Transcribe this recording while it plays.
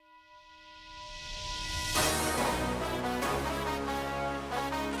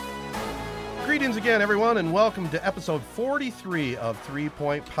Greetings again, everyone, and welcome to episode 43 of 3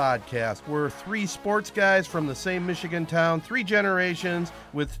 Point Podcast. We're three sports guys from the same Michigan town, three generations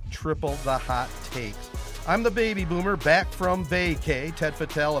with triple the hot takes. I'm the baby boomer back from vacay, Ted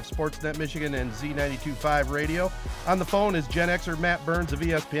Fattel of Sportsnet Michigan and Z92.5 Radio. On the phone is Gen Xer Matt Burns of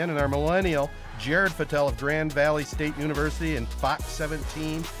ESPN and our millennial Jared Fattel of Grand Valley State University and Fox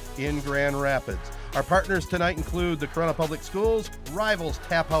 17 in Grand Rapids. Our partners tonight include the Corunna Public Schools, Rivals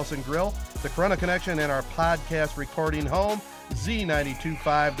Tap House and Grill, the Corunna Connection, and our podcast recording home,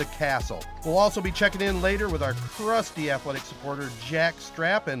 Z92.5 The Castle. We'll also be checking in later with our crusty athletic supporter, Jack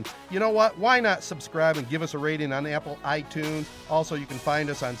Strapp. And you know what? Why not subscribe and give us a rating on Apple iTunes? Also, you can find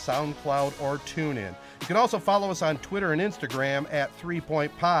us on SoundCloud or TuneIn. You can also follow us on Twitter and Instagram at 3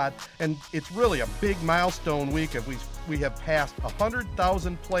 Point Pod. And it's really a big milestone week if we have passed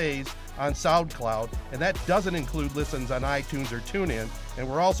 100,000 plays on SoundCloud, and that doesn't include listens on iTunes or TuneIn. And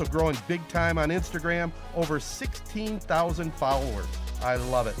we're also growing big time on Instagram, over 16,000 followers. I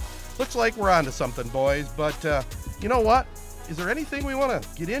love it. Looks like we're on to something, boys, but you know what? Is there anything we want to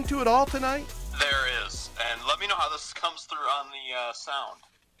get into at all tonight? There is, and let me know how this comes through on the sound.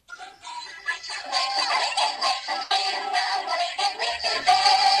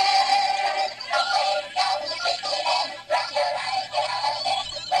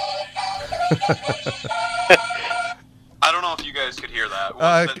 I don't know if you guys could hear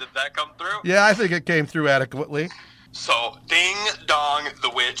that. Did that come through? Yeah, I think it came through adequately. So, Ding Dong the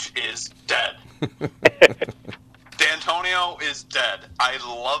Witch is dead. D'Antonio is dead. I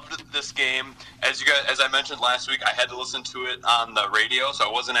loved this game. As I mentioned last week, I had to listen to it on the radio, so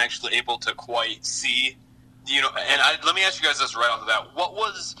I wasn't actually able to quite see. Let me ask you guys this right off the bat: what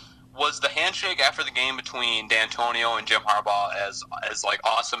was the handshake after the game between D'Antonio and Jim Harbaugh as like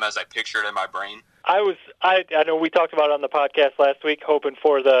awesome as I pictured in my brain? I know we talked about it on the podcast last week, hoping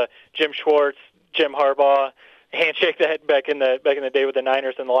for the Jim Schwartz, Jim Harbaugh handshake that back in the day with the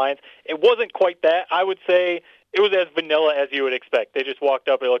Niners and the Lions. It wasn't quite that. I would say it was as vanilla as you would expect. They just walked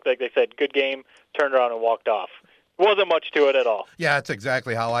up. It looked like they said, "Good game," turned around and walked off. Wasn't much to it at all. Yeah, that's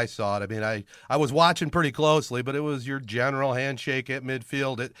exactly how I saw it. I mean, I was watching pretty closely, but it was your general handshake at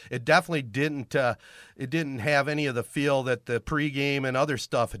midfield. It definitely didn't have any of the feel that the pregame and other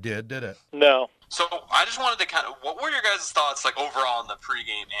stuff did it? No. So I just wanted to what were your guys' thoughts like overall on the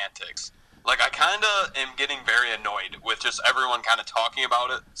pregame antics? Like, I kind of am getting very annoyed with just everyone kind of talking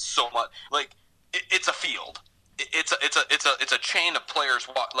about it so much. Like, it's a field. It's a chain of players.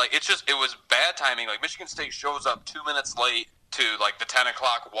 Like, it was bad timing. Like, Michigan State shows up 2 minutes late to like the 10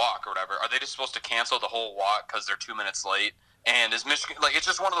 o'clock walk or whatever. Are they just supposed to cancel the whole walk because they're 2 minutes late? And is Michigan, like, it's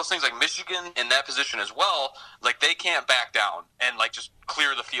just one of those things, like, Michigan in that position as well, like, they can't back down and, like, just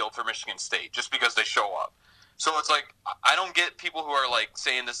clear the field for Michigan State just because they show up. So it's like, I don't get people who are, like,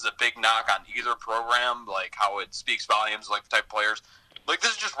 saying this is a big knock on either program, like, how it speaks volumes, like, type of players. Like,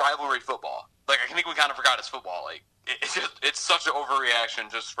 this is just rivalry football. Like, I think we kind of forgot it's football. Like, it's such an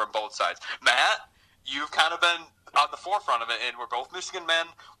overreaction just from both sides. Matt, you've kind of been on the forefront of it, and we're both Michigan men.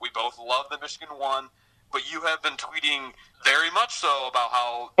 We both love that Michigan won. But you have been tweeting very much so about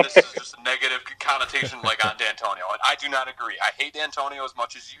how this is just a negative connotation, like, on D'Antonio. And I do not agree. I hate D'Antonio as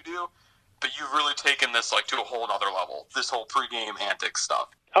much as you do, but you've really taken this, like, to a whole other level, this whole pregame antics stuff.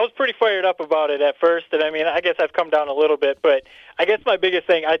 I was pretty fired up about it at first, and I mean, I guess I've come down a little bit, but I guess my biggest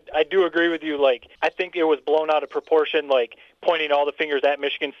thing, I do agree with you, like, I think it was blown out of proportion, like, pointing all the fingers at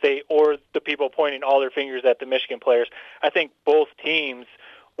Michigan State or the people pointing all their fingers at the Michigan players. I think both teams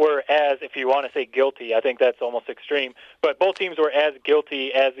were as, if you want to say guilty, I think that's almost extreme, but both teams were as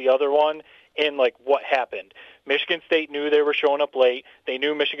guilty as the other one in, like, what happened. Michigan State knew they were showing up late. They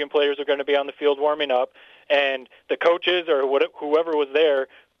knew Michigan players were going to be on the field warming up, and the coaches or whoever was there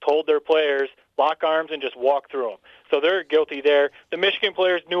told their players, lock arms and just walk through them. So they're guilty there. The Michigan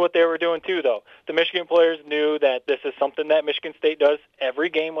players knew what they were doing too, though. The Michigan players knew that this is something that Michigan State does every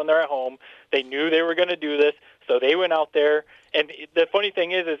game when they're at home. They knew they were going to do this, so they went out there. And the funny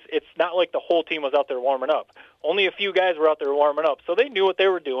thing is it's not like the whole team was out there warming up. Only a few guys were out there warming up, so they knew what they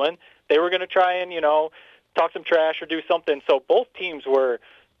were doing. They were going to try and, talk some trash or do something. So both teams were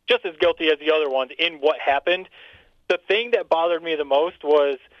just as guilty as the other ones in what happened. The thing that bothered me the most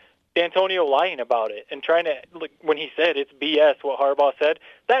was D'Antonio lying about it and trying to, like, when he said it's BS what Harbaugh said.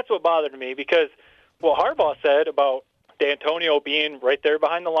 That's what bothered me, because what Harbaugh said about D'Antonio being right there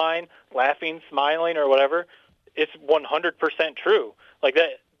behind the line, laughing, smiling, or whatever, it's 100% true. Like,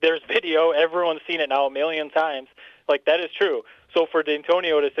 that, there's video, everyone's seen it now a million times. Like, that is true. So for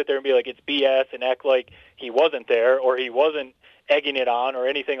D'Antonio to sit there and be like, it's BS, and act like he wasn't there or he wasn't egging it on or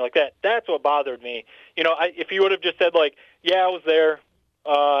anything like that, that's what bothered me. If he would have just said, like, yeah, I was there,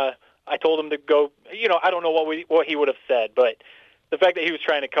 I told him to go. I don't know what he would have said, but the fact that he was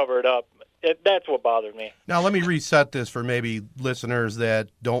trying to cover it up, that's what bothered me. Now, let me reset this for maybe listeners that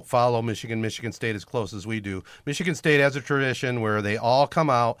don't follow Michigan State as close as we do. Michigan State has a tradition where they all come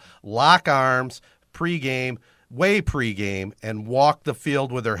out, lock arms, pregame, and walk the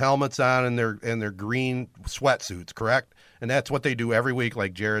field with their helmets on and their green sweatsuits, correct? And that's what they do every week,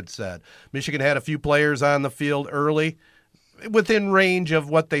 like Jared said. Michigan had a few players on the field early, within range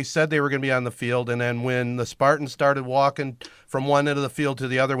of what they said they were going to be on the field, and then when the Spartans started walking from one end of the field to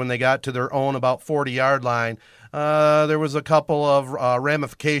the other, when they got to their own about 40-yard line, there was a couple of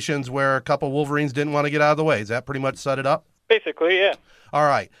ramifications where a couple Wolverines didn't want to get out of the way. Does that pretty much set it up? Basically, yeah. All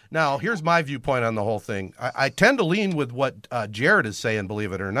right. Now, here's my viewpoint on the whole thing. I tend to lean with what Jared is saying,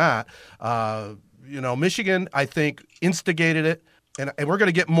 believe it or not. Michigan, I think, instigated it. And we're going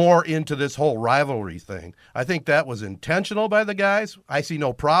to get more into this whole rivalry thing. I think that was intentional by the guys. I see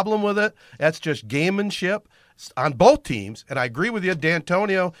no problem with it. That's just gamemanship on both teams. And I agree with you,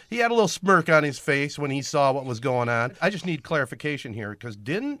 D'Antonio. He had a little smirk on his face when he saw what was going on. I just need clarification here, because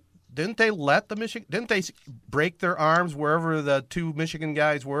didn't they let didn't they break their arms wherever the two Michigan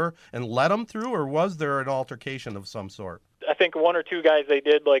guys were and let them through, or was there an altercation of some sort? I think one or two guys, they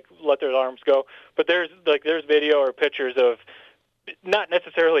did let their arms go, but there's video or pictures of, not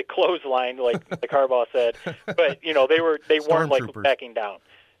necessarily clothesline like Harbaugh said, but they weren't backing down.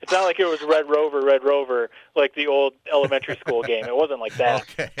 It's not like it was Red Rover like the old elementary school game. It wasn't like that.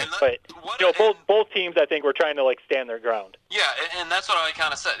 Okay. But both teams, I think, were trying to stand their ground. Yeah, and that's what I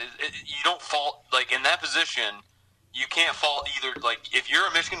kind of said. You don't fault in that position. You can't fault either. If you're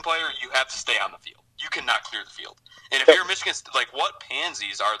a Michigan player, you have to stay on the field. You cannot clear the field. And if you're Michigan, what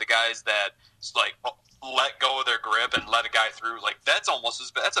pansies are the guys that let go of their grip and let a guy through? That's almost as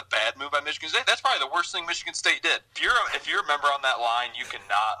bad. That's a bad move by Michigan State. That's probably the worst thing Michigan State did. If you're a member on that line, you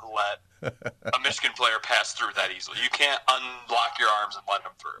cannot let a Michigan player pass through that easily. You can't unlock your arms and let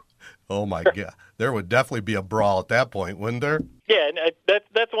them through. Oh my God, there would definitely be a brawl at that point, wouldn't there? Yeah, and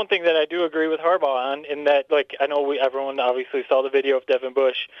that's one thing that I do agree with Harbaugh on. In that, I know everyone obviously saw the video of Devin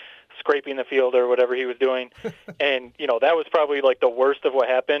Bush scraping the field or whatever he was doing, and that was probably the worst of what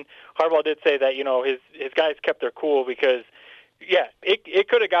happened. Harbaugh did say that his guys kept their cool because, yeah, it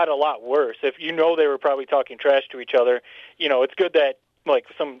could have got a lot worse if they were probably talking trash to each other. It's good that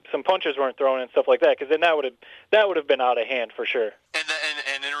some punches weren't thrown and stuff like that, because then that would have been out of hand for sure.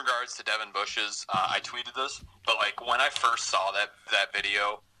 And in regards to Devin Bush's, I tweeted this, but when I first saw that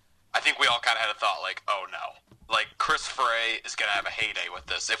video, I think we all kind of had a thought oh no. Chris Frey is going to have a heyday with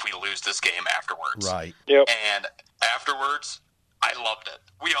this if we lose this game afterwards. Right. Yep. And afterwards, I loved it.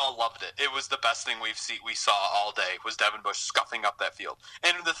 We all loved it. It was the best thing we saw all day was Devin Bush scuffing up that field.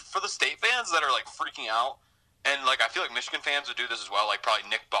 And for the State fans that are freaking out, and I feel like Michigan fans would do this as well, probably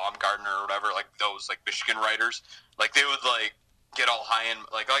Nick Baumgartner or whatever, those Michigan writers, they would get all high and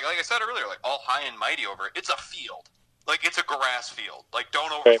like I said earlier, all high and mighty over it. It's a field. It's a grass field.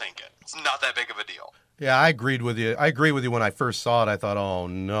 Don't overthink it. It's not that big of a deal. Yeah, I agreed with you. I agree with you. When I first saw it, I thought, oh,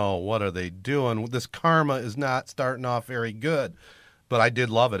 no, what are they doing? This karma is not starting off very good. But I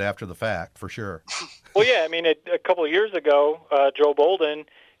did love it after the fact, for sure. Well, yeah, I mean, a couple of years ago, Joe Bolden,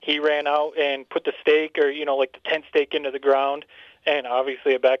 he ran out and put the stake or, the tent stake into the ground, and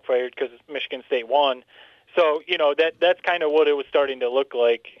obviously it backfired because Michigan State won. So, that's kind of what it was starting to look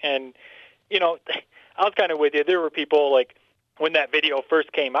like. And, I was kind of with you. There were people when that video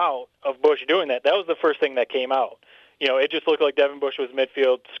first came out of Bush doing that was the first thing that came out. It just looked like Devin Bush was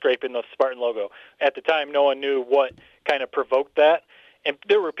midfield scraping the Spartan logo. At the time, no one knew what kind of provoked that. And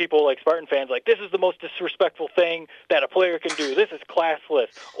there were people Spartan fans this is the most disrespectful thing that a player can do. This is classless.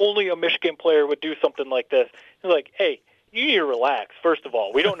 Only a Michigan player would do something like this. It's hey, you need to relax, first of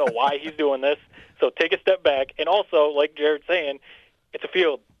all. We don't know why he's doing this, so take a step back. And also, like Jared's saying, it's a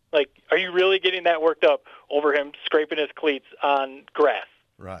field. Are you really getting that worked up over him scraping his cleats on grass?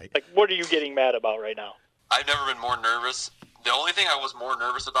 Right. What are you getting mad about right now? I've never been more nervous. The only thing I was more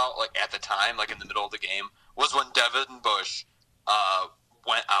nervous about, at the time, in the middle of the game, was when Devin Bush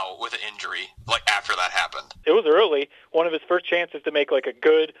went out with an injury, after that happened. It was early. One of his first chances to make, a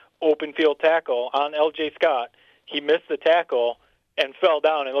good open field tackle on L.J. Scott. He missed the tackle and fell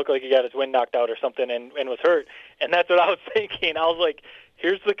down and looked like he got his wind knocked out or something and was hurt. And that's what I was thinking. I was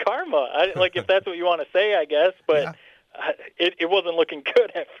here's the karma. If that's what you want to say, I guess. But yeah. It wasn't looking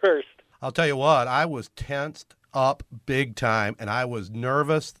good at first. I'll tell you what, I was tensed up big time, and I was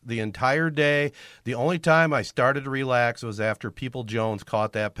nervous the entire day. The only time I started to relax was after People Jones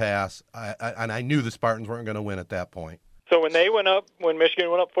caught that pass, and I knew the Spartans weren't going to win at that point. So when Michigan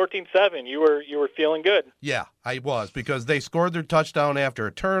went up 14-7, you were feeling good. Yeah, I was, because they scored their touchdown after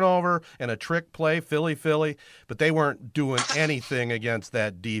a turnover and a trick play, Philly, but they weren't doing anything against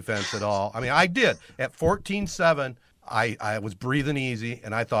that defense at all. I mean, I did. At 14-7, I was breathing easy,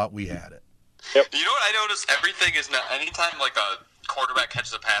 and I thought we had it. Yep. You know what I noticed? Everything is not, anytime like a quarterback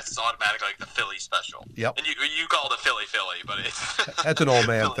catches a pass, it's automatically like the Philly special. Yep. And you call it Philly, but it's That's an old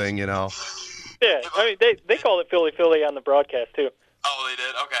man thing, you know. Yeah, I mean, they called it Philly on the broadcast, too. Oh, they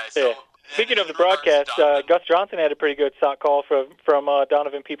did? Okay. So, yeah. Speaking of the broadcast, Gus Johnson had a pretty good sock call from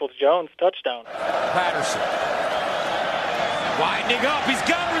Donovan Peoples-Jones touchdown. Patterson. Winding up. He's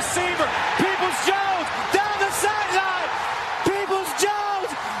got a receiver. Peoples-Jones down the sideline. Peoples-Jones.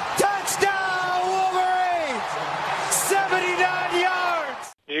 Touchdown, Wolverines. 79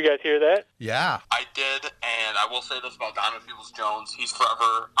 yards. Did you guys hear that? Yeah. I did, and I will say this about Donovan Peoples-Jones. He's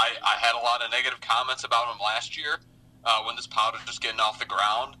forever. I had a lot of negative comments about him last year when this pod was just getting off the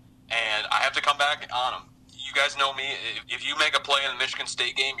ground, and I have to come back on him. You guys know me. If you make a play in the Michigan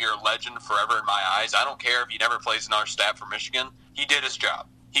State game, you're a legend forever in my eyes. I don't care if he never plays another snap for Michigan. He did his job.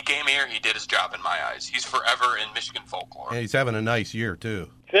 He came here. He did his job in my eyes. He's forever in Michigan folklore. And he's having a nice year, too.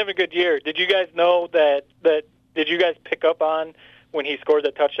 He's having a good year. Did you guys know that did you guys pick up on when he scored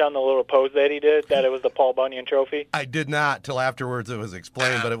the touchdown, the little pose that he did, that it was the Paul Bunyan Trophy? I did not till afterwards it was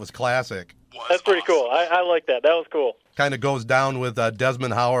explained, but it was classic. That's pretty cool. I like that. That was cool. Kind of goes down with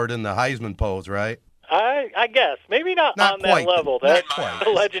Desmond Howard in the Heisman pose, right? I guess. Maybe not on quite, that level. not That's quite. a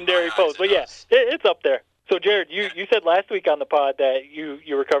legendary pose. But, yeah, it's up there. So, Jared, you said last week on the pod that you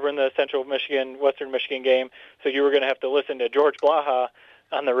were covering the Central Michigan, Western Michigan game, so you were going to have to listen to George Blaha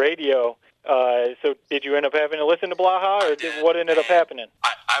on the radio. So did you end up having to listen to Blaha, or what ended up happening?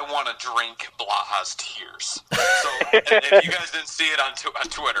 I want to drink Blaha's tears. So if you guys didn't see it on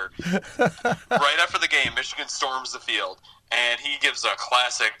Twitter, right after the game, Michigan storms the field, and he gives a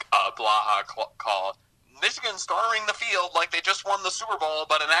classic Blaha call. Michigan storming the field like they just won the Super Bowl,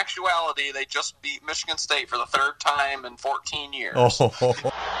 but in actuality, they just beat Michigan State for the third time in 14 years.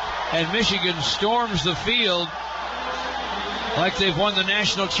 And Michigan storms the field like they've won the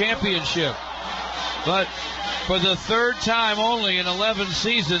national championship. But for the third time only in 11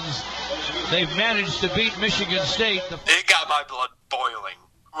 seasons, they've managed to beat Michigan State. It got my blood boiling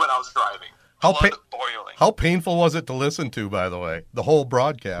when I was driving. Boiling. How painful was it to listen to, by the way? The whole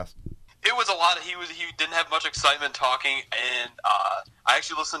broadcast. It was a lot of, he didn't have much excitement talking, and I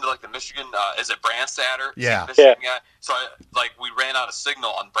actually listened to like the Michigan, is it Brandstatter? Yeah. Michigan guy. So we ran out of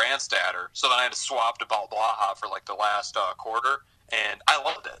signal on Brandstatter, so then I had to swap to Blaha for like the last quarter, and I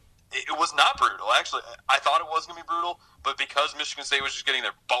loved it. It was not brutal. Actually, I thought it was going to be brutal, but because Michigan State was just getting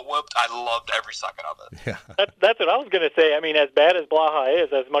their butt whipped, I loved every second of it. Yeah. That's what I was going to say. I mean, as bad as Blaha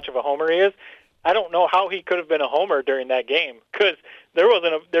is, as much of a homer he is, I don't know how he could have been a homer during that game, because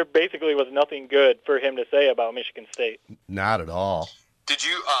there basically was nothing good for him to say about Michigan State. Not at all. Did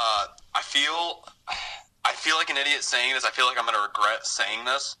you? I feel like an idiot saying this. I feel like I'm going to regret saying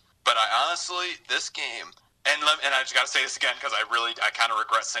this, but I honestly, this game, and I just got to say this again because I kind of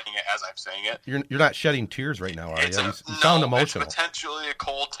regret saying it as I'm saying it. You're not shedding tears right now, are you? You sound emotional. It's potentially a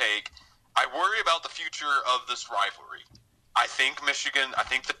cold take. I worry about the future of this rivalry. I think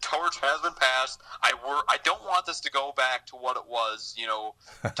the torch has been passed. I don't want this to go back to what it was,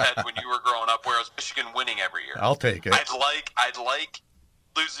 Ted, when you were growing up, where it was Michigan winning every year. I'll take it. I'd like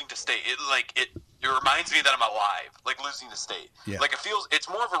losing to State. It reminds me that I'm alive, like losing to State. Yeah. Like it's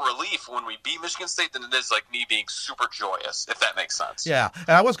more of a relief when we beat Michigan State than it is like me being super joyous, if that makes sense. Yeah,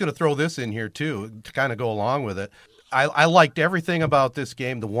 and I was going to throw this in here too to kind of go along with it. I liked everything about this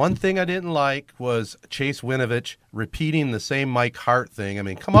game. The one thing I didn't like was Chase Winovich repeating the same Mike Hart thing. I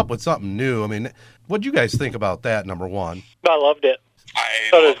mean, come up with something new. I mean, what'd you guys think about that, number one? I loved it. I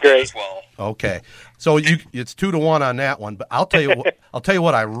thought it was great as well. Okay, so it's 2-1 on that one. But I'll tell you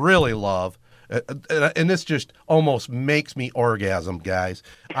what I really love, and this just almost makes me orgasm, guys.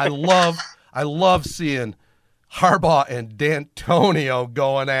 I love seeing Harbaugh and D'Antonio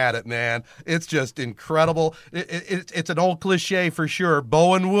going at it, man. It's just incredible. It's an old cliche for sure,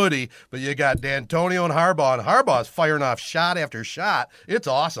 Bo and Woody, but you got D'Antonio and Harbaugh's firing off shot after shot. It's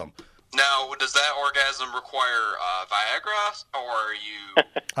awesome. Now, does that orgasm require Viagra, or are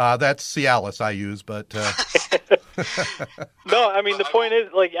you... That's Cialis I use, but... No, I mean, the point is,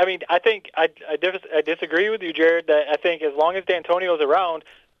 I think I disagree with you, Jared, that I think as long as D'Antonio's around,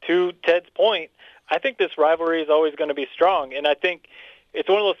 to Ted's point, I think this rivalry is always going to be strong. And I think it's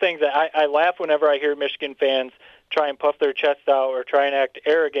one of those things that I laugh whenever I hear Michigan fans try and puff their chest out or try and act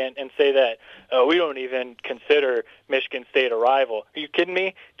arrogant and say that we don't even consider Michigan State a rival. Are you kidding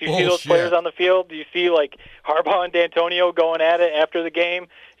me? Do you see those players on the field? Do you see like Harbaugh and D'Antonio going at it after the game?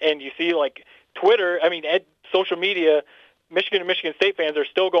 And you see like Twitter, social media, Michigan and Michigan State fans are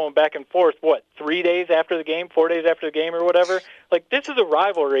still going back and forth, 3 days after the game, 4 days after the game or whatever? Like, this is a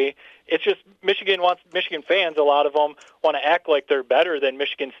rivalry. It's just Michigan fans, a lot of them, want to act like they're better than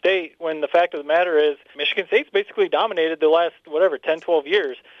Michigan State, when the fact of the matter is Michigan State's basically dominated the last, 10, 12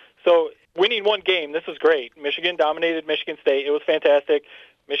 years. So winning one game, this was great. Michigan dominated Michigan State. It was fantastic.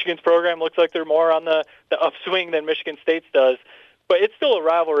 Michigan's program looks like they're more on the upswing than Michigan State's does. But it's still a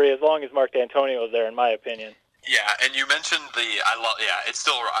rivalry as long as Mark D'Antonio is there, in my opinion. Yeah, and you mentioned it's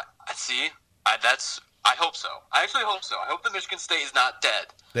still, I hope so. I actually hope so. I hope that Michigan State is not dead.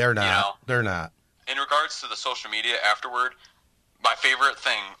 They're not. They're not. In regards to the social media afterward, my favorite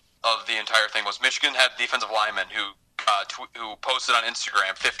thing of the entire thing was Michigan had a defensive lineman who posted on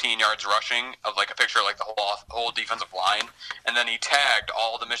Instagram 15 yards rushing of like a picture of like the whole defensive line, and then he tagged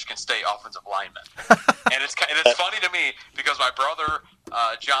all the Michigan State offensive linemen. and it's funny to me because my brother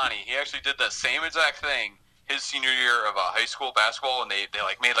Johnny, he actually did the same exact thing his senior year of high school basketball, and they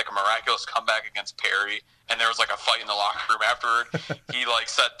like made like a miraculous comeback against Perry, and there was like a fight in the locker room afterward. He like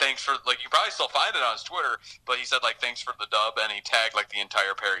said thanks for, like, you probably still find it on his Twitter, but he said like thanks for the dub, and he tagged like the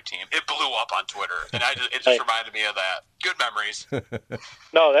entire Perry team. It blew up on Twitter, and it just reminded me of that. Good memories.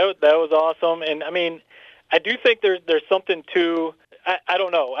 No, that was awesome, and I do think there's something to. I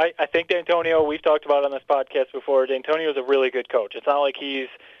don't know. I think D'Antonio, we've talked about on this podcast before, D'Antonio is a really good coach. It's not like he's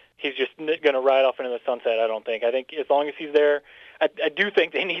just going to ride off into the sunset, I don't think. I think as long as he's there, I do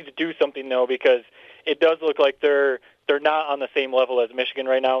think they need to do something, though, because it does look like they're not on the same level as Michigan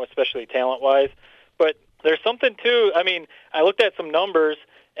right now, especially talent-wise. But there's something, too. I looked at some numbers,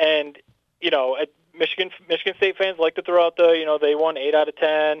 and, Michigan State fans like to throw out they won 8 out of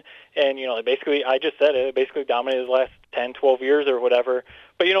 10, and, they basically, I just said it, they basically dominated the last 10, 12 years or whatever.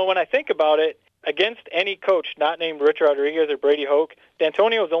 But, when I think about it, against any coach not named Rich Rodriguez or Brady Hoke,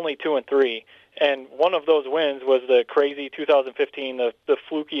 D'Antonio is only 2-3, and one of those wins was the crazy 2015, the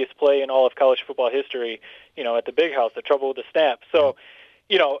flukiest play in all of college football history, at the Big House, the trouble with the snap. So,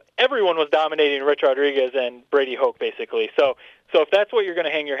 everyone was dominating Rich Rodriguez and Brady Hoke, basically. So if that's what you're going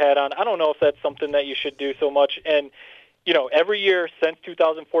to hang your hat on, I don't know if that's something that you should do so much. And, every year since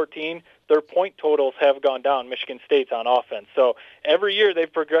 2014, their point totals have gone down, Michigan State's on offense. So every year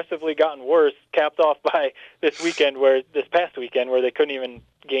they've progressively gotten worse, capped off by this past weekend where they couldn't even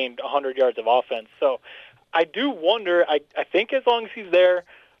gain 100 yards of offense. So I do wonder, I think as long as he's there,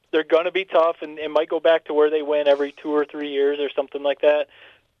 they're going to be tough, and it might go back to where they win every 2 or 3 years or something like that.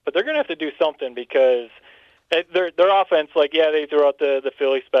 But they're going to have to do something because their offense, they threw out the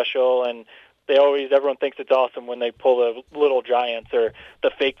Philly special, and everyone thinks it's awesome when they pull the little giants or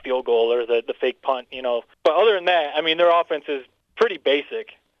the fake field goal or the fake punt, But other than that, their offense is pretty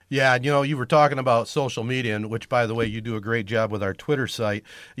basic. Yeah, you were talking about social media, and which, by the way, you do a great job with our Twitter site.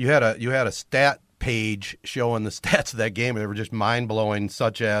 You had a stat page showing the stats of that game, and they were just mind-blowing,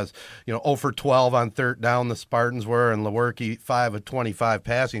 such as, 0 for 12 on third down the Spartans were, and Lewerke 5 of 25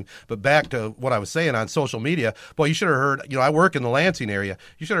 passing. But back to what I was saying on social media, boy, you should have heard, I work in the Lansing area,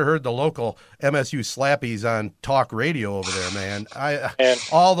 you should have heard the local MSU slappies on talk radio over there, man.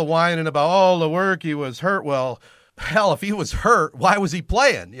 All the whining about, Lewerke was hurt. Well, hell, if he was hurt, why was he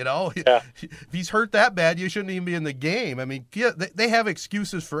playing? Yeah. If he's hurt that bad, you shouldn't even be in the game. They have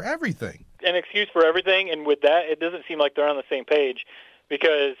excuses for everything. An excuse for everything, and with that, it doesn't seem like they're on the same page,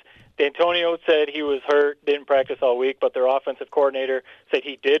 because D'Antonio said he was hurt, didn't practice all week, but their offensive coordinator said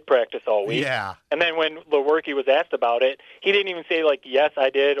he did practice all week. Yeah. And then when Lewerke was asked about it, he didn't even say, yes, I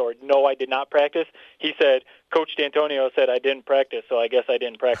did, or no, I did not practice. He said, Coach D'Antonio said I didn't practice, so I guess I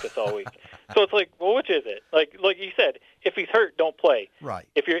didn't practice all week. So it's well, which is it? Like you said, if he's hurt, don't play. Right.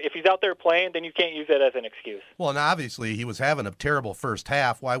 If he's out there playing, then you can't use that as an excuse. Well, and obviously he was having a terrible first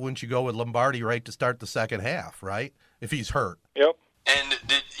half. Why wouldn't you go with Lombardi right to start the second half, right? If he's hurt. Yep. And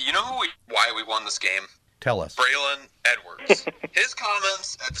did you know why we won this game? Tell us. Braylon Edwards. His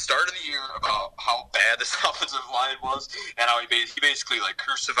comments at the start of the year about how bad this offensive line was, and how he basically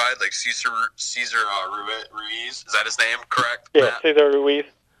crucified Cesar Ruiz. Is that his name? Correct? Yeah, Matt? Cesar Ruiz.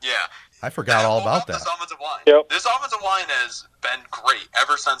 Yeah. I forgot all about that. This offensive line. Yep. This offensive line has been great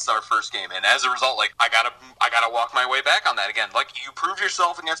ever since our first game, and as a result, I gotta walk my way back on that again. You proved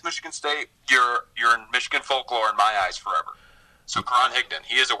yourself against Michigan State. You're in Michigan folklore in my eyes forever. So Karan Higdon,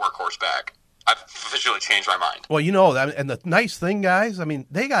 he is a workhorse back. I've officially changed my mind. Well, and the nice thing, guys,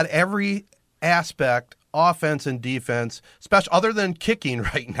 they got every aspect, offense and defense, other than kicking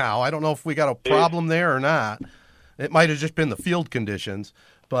right now. I don't know if we got a problem there or not. It might have just been the field conditions,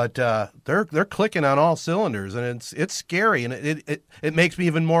 but they're clicking on all cylinders, and it's scary, and it makes me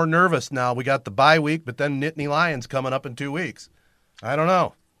even more nervous now. We got the bye week, but then Nittany Lions coming up in 2 weeks. I don't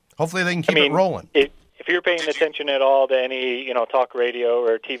know. Hopefully they can keep it rolling. If you're paying attention at all to any talk radio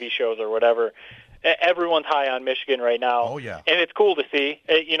or TV shows or whatever, everyone's high on Michigan right now. Oh yeah, and it's cool to see.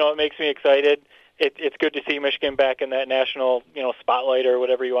 It makes me excited. It's good to see Michigan back in that national, spotlight or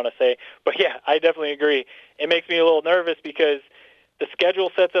whatever you want to say. But yeah, I definitely agree. It makes me a little nervous because the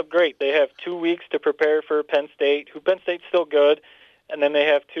schedule sets up great. They have 2 weeks to prepare for Penn State, who Penn State's still good, and then they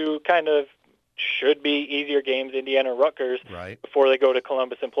have two kind of should be easier games, Indiana, Rutgers, right, before they go to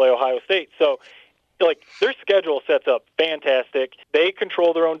Columbus and play Ohio State. So, their schedule sets up fantastic. They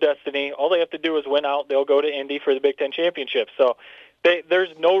control their own destiny. All they have to do is win out. They'll go to Indy for the Big Ten Championship. So there's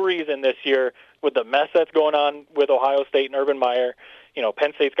no reason this year, with the mess that's going on with Ohio State and Urban Meyer,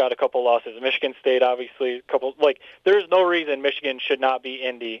 Penn State's got a couple losses. Michigan State, obviously, a couple. There's no reason Michigan should not be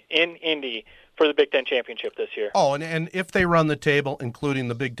in Indy for the Big Ten Championship this year. Oh, and if they run the table, including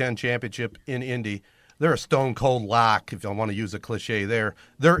the Big Ten Championship in Indy, they're a stone-cold lock, if you want to use a cliche there.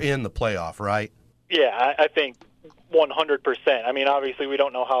 They're in the playoff, right? Yeah, I think 100%. I mean, obviously, we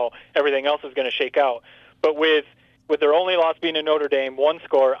don't know how everything else is going to shake out. But with their only loss being in Notre Dame, one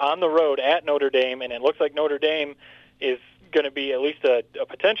score on the road at Notre Dame, and it looks like Notre Dame is going to be at least a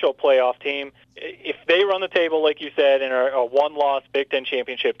potential playoff team. If they run the table, like you said, and are a one-loss Big Ten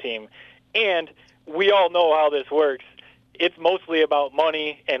Championship team, and we all know how this works, it's mostly about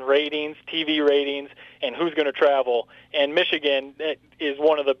money and ratings, TV ratings, and who's going to travel. And Michigan is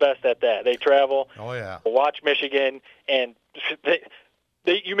one of the best at that. They travel. Oh, yeah. Watch Michigan, and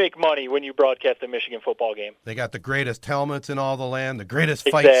you make money when you broadcast a Michigan football game. They got the greatest helmets in all the land, the greatest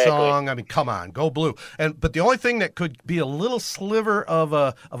fight song. I mean, come on, go blue. But the only thing that could be a little sliver of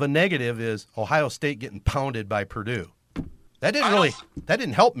a negative is Ohio State getting pounded by Purdue. That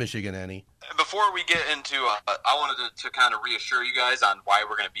didn't help Michigan any. Before we get into, I wanted to kind of reassure you guys on why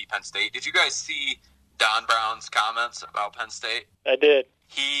we're going to beat Penn State. Did you guys see Don Brown's comments about Penn State? I did.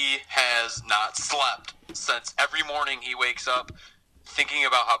 He has not slept since every morning he wakes up thinking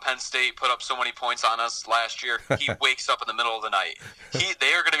about how Penn State put up so many points on us last year. He wakes up in the middle of the night.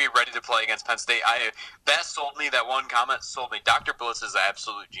 They are going to be ready to play against Penn State. That sold me. That one comment sold me. Dr. Bliss is an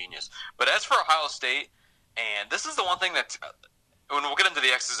absolute genius. But as for Ohio State, and this is the one thing that, when we'll get into the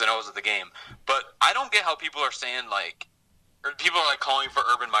X's and O's of the game, but I don't get how people are saying, or people are calling for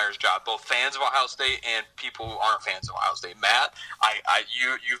Urban Meyer's job, both fans of Ohio State and people who aren't fans of Ohio State. Matt,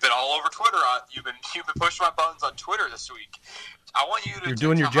 you've been all over Twitter. You've been pushing my buttons on Twitter this week. I want you to. You're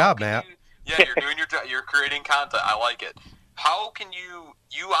doing your job, Matt. You're doing your job. You're creating content. I like it. How can you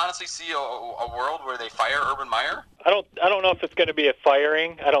honestly see a world where they fire Urban Meyer? I don't know if it's going to be a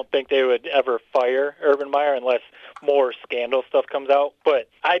firing. I don't think they would ever fire Urban Meyer unless more scandal stuff comes out. But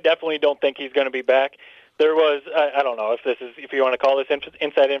I definitely don't think he's going to be back. There was, I don't know if you want to call this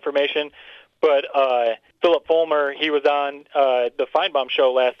inside information, but Philip Fulmer, he was on the Feinbaum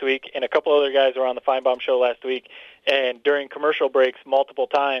show last week, and a couple other guys were on the Feinbaum show last week. And during commercial breaks, multiple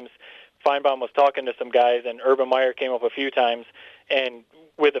times, Feinbaum was talking to some guys, and Urban Meyer came up a few times. And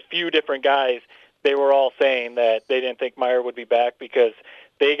with a few different guys, they were all saying that they didn't think Meyer would be back because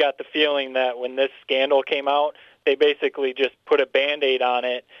they got the feeling that when this scandal came out, they basically just put a Band-Aid on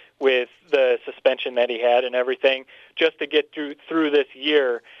it with the suspension that he had and everything just to get through this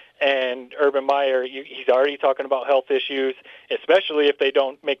year. And Urban Meyer, he's already talking about health issues, especially if they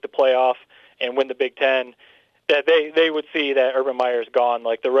don't make the playoff and win the Big Ten, that they would see that Urban Meyer's gone,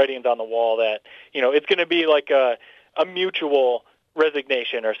 like the writing's on the wall that, it's going to be like a mutual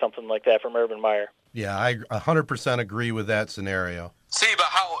resignation or something like that from Urban Meyer. Yeah, I 100% agree with that scenario. See, but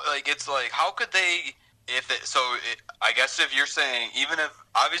how could they, I guess if you're saying, even if,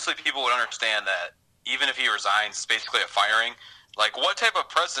 obviously people would understand that even if he resigns, it's basically a firing. What type of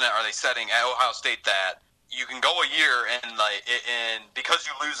precedent are they setting at Ohio State that you can go a year and because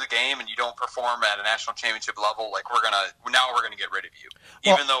you lose a game and you don't perform at a national championship level, we're gonna get rid of you,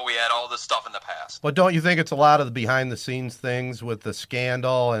 even though we had all this stuff in the past. Well, don't you think it's a lot of the behind the scenes things with the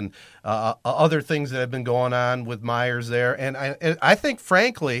scandal and other things that have been going on with Myers there? And I think,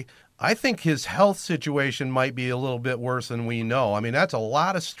 frankly, his health situation might be a little bit worse than we know. I mean, that's a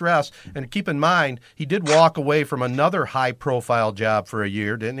lot of stress. And keep in mind, he did walk away from another high-profile job for a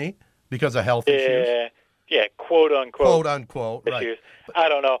year, didn't he? Because of health issues. Yeah, quote-unquote. Quote-unquote, issues. Right. I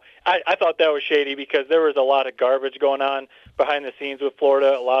don't know. I thought that was shady because there was a lot of garbage going on behind the scenes with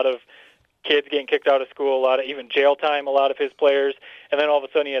Florida, a lot of kids getting kicked out of school, a lot of even jail time, a lot of his players, and then all of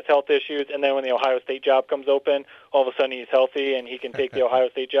a sudden he has health issues, and then when the Ohio State job comes open, all of a sudden he's healthy and he can take the Ohio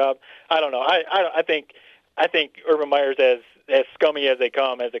State job. I don't know. I think I think Urban Meyer's as scummy as they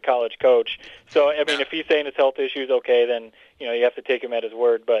come as a college coach. So, I mean, if he's saying it's health issues, okay, then, you have to take him at his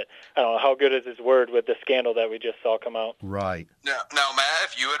word. But I don't know, how good is his word with the scandal that we just saw come out? Right. Now, Matt,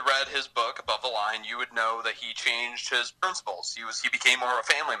 if you had read his book, Above the Line, you would know that he changed his principles. He became more of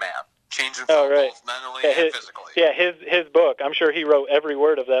a family man, changed himself both mentally and physically. Yeah, his book. I'm sure he wrote every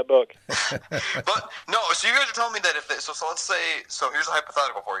word of that book. But, no, so you guys are telling me that so let's say, here's a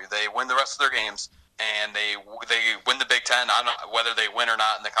hypothetical for you. They win the rest of their games, and they win the Big Ten. I don't know whether they win or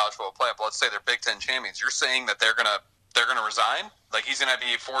not in the college football playoff. But let's say they're Big Ten champions. You're saying that they're gonna resign? Like he's gonna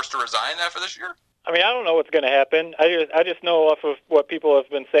be forced to resign after this year? I mean, I don't know what's going to happen. I just know off of what people have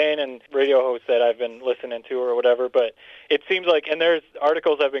been saying and radio hosts that I've been listening to or whatever. But it seems like, and there's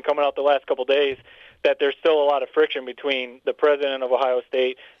articles that have been coming out the last couple of days, that there's still a lot of friction between the president of Ohio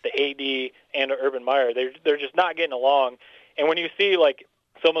State, the AD, and Urban Meyer. They're just not getting along. And when you see like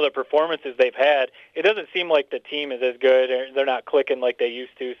some of the performances they've had, it doesn't seem like the team is as good, or they're not clicking like they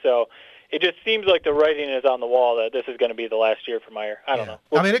used to. So it just seems like the writing is on the wall that this is going to be the last year for Meyer. I don't know.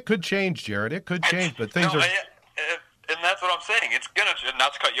 I mean, it could change, Jared. It could change, but things are. And that's what I'm saying. It's gonna,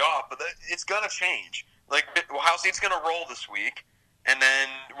 not to cut you off, but it's gonna change. Like Ohio State's gonna roll this week, and then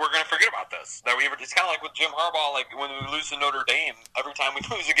we're gonna forget about this. It's kind of like with Jim Harbaugh. Like when we lose to Notre Dame, every time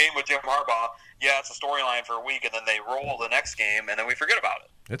we lose a game with Jim Harbaugh, it's a storyline for a week, and then they roll the next game, and then we forget about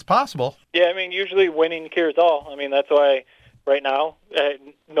it. It's possible. Yeah, I mean, usually winning cures all. I mean, that's why right now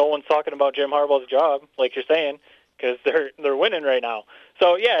no one's talking about Jim Harbaugh's job, like you're saying, because they're winning right now.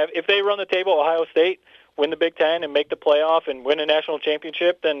 So yeah, if they run the table, Ohio State, win the Big Ten and make the playoff and win a national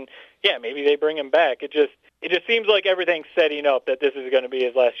championship, then yeah, maybe they bring him back. It just seems like everything's setting up that this is going to be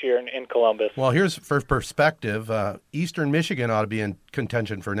his last year in Columbus. Well, here's for perspective. Eastern Michigan ought to be in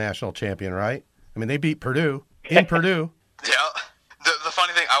contention for national champion, right? I mean, they beat Purdue in Purdue. Yeah. The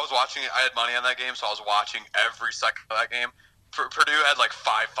funny thing, I was watching it. I had money on that game, so I was watching every second of that game. Purdue had like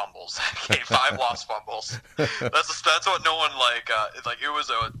 5 fumbles that game, 5 lost fumbles. That's what no one it was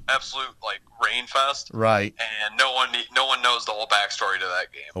an absolute rain fest, right? And no one knows the whole backstory to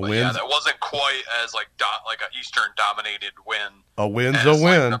that game. But yeah, that wasn't quite as like an Eastern dominated win. A win's a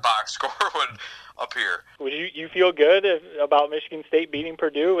win. The box score would appear. Would you feel good about Michigan State beating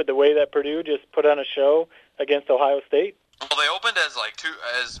Purdue with the way that Purdue just put on a show against Ohio State? Well, they opened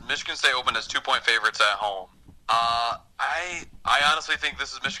as Michigan State opened as 2-point favorites at home. I honestly think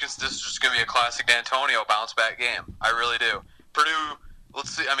this is just going to be a classic D'Antonio bounce back game. I really do. Purdue, let's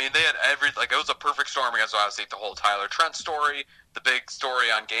see. I mean, they had it was a perfect storm against Ohio State. The whole Tyler Trent story, the big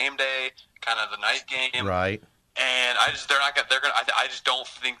story on game day, kind of the night game, right? And I just don't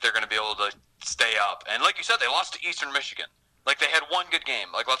think they're going to be able to stay up. And like you said, they lost to Eastern Michigan. Like, they had one good game.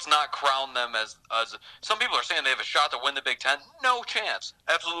 Like, let's not crown them as some people are saying they have a shot to win the Big Ten. No chance.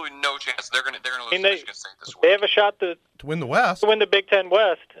 Absolutely no chance. They're gonna lose to Michigan State this week. They have a shot to win the West. To win the Big Ten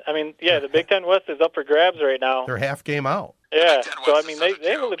West. I mean, yeah, the Big Ten West is up for grabs right now. They're half game out. Yeah, so I mean, they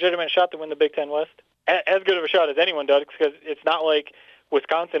have a legitimate shot to win the Big Ten West. As good of a shot as anyone does, because it's not like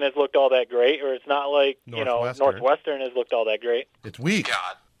Wisconsin has looked all that great, or it's not like Northwestern has looked all that great. It's weak.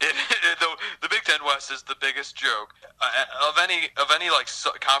 God. The Big Ten West is the biggest joke of any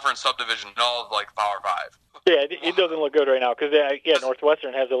conference subdivision in all of Power 5. Yeah, it doesn't look good right now because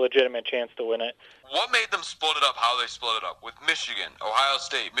Northwestern has a legitimate chance to win it. What made them split it up? How they split it up with Michigan, Ohio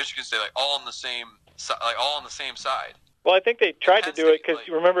State, Michigan State, all on the same side. Well, I think they tried to do it because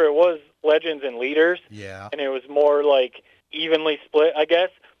remember it was legends and leaders. Yeah, and it was more evenly split, I guess.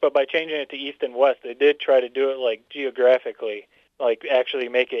 But by changing it to East and West, they did try to do it geographically. Actually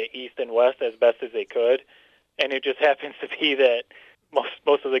make it East and West as best as they could. And it just happens to be that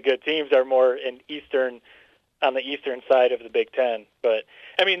most of the good teams are more on the eastern side of the Big Ten. But,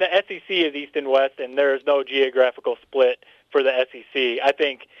 I mean, the SEC is East and West, and there's no geographical split for the SEC. I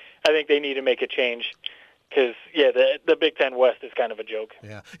think they need to make a change because, the Big Ten West is kind of a joke.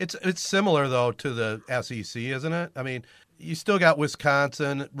 Yeah, it's similar, though, to the SEC, isn't it? I mean, you still got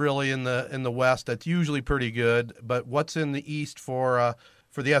Wisconsin really in the West. That's usually pretty good. But what's in the East for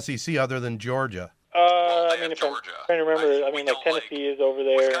the SEC other than Georgia? Georgia. I'm trying to remember. Tennessee is over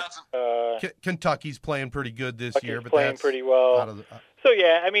there. Kentucky's playing pretty good this year, but playing pretty well. So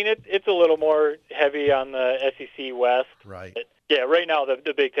yeah, I mean it's a little more heavy on the SEC West. Right. But, yeah, right now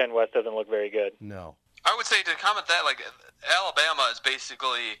the Big Ten West doesn't look very good. No. I would say to comment that Alabama is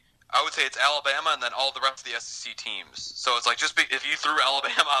basically. I would say it's Alabama and then all the rest of the SEC teams. So it's if you threw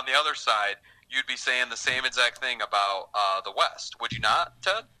Alabama on the other side, you'd be saying the same exact thing about the West. Would you not,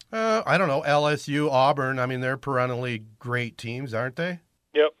 Ted? I don't know. LSU, Auburn. I mean, they're perennially great teams, aren't they?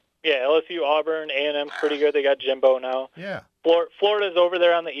 Yep. Yeah, LSU, Auburn, A&M's pretty good. They got Jimbo now. Yeah. Florida's over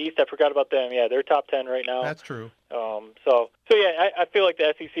there on the East. I forgot about them. Yeah, they're top 10 right now. That's true. So yeah, I feel like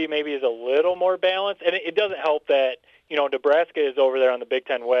the SEC maybe is a little more balanced, and it doesn't help that Nebraska is over there on the Big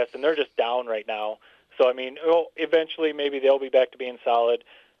Ten West, and they're just down right now. So I mean, eventually maybe they'll be back to being solid.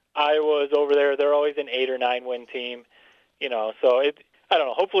 Iowa's over there; they're always an 8 or 9 win team. So I don't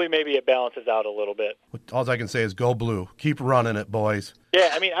know. Hopefully, maybe it balances out a little bit. All I can say is go blue. Keep running it, boys. Yeah,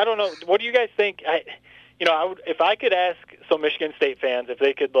 I mean, I don't know. What do you guys think? I would, if I could ask some Michigan State fans if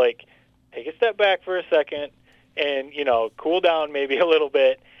they could take a step back for a second and cool down maybe a little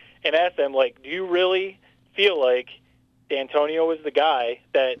bit and ask them do you really feel like D'Antonio is the guy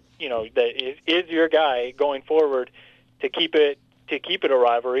that that is your guy going forward to keep it a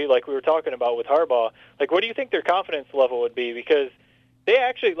rivalry like we were talking about with Harbaugh? What do you think their confidence level would be? Because they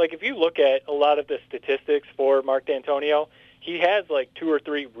actually, if you look at a lot of the statistics for Mark D'Antonio, he has 2 or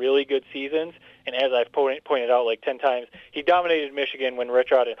 3 really good seasons, and as I've pointed out 10 times, he dominated Michigan when Rich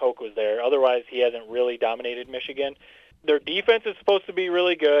Rod and Hoke was there. Otherwise, he hasn't really dominated Michigan. Their defense is supposed to be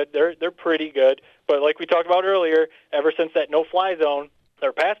really good. They're pretty good, but like we talked about earlier, ever since that no-fly zone,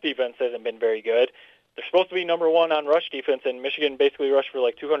 their pass defense hasn't been very good. They're supposed to be number 1 on rush defense, and Michigan basically rushed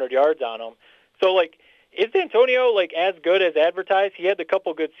for 200 yards on them. So is D'Antonio as good as advertised? He had a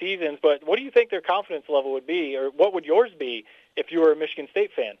couple good seasons, but what do you think their confidence level would be, or what would yours be if you were a Michigan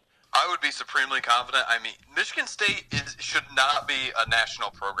State fan? I would be supremely confident. I mean, Michigan State should not be a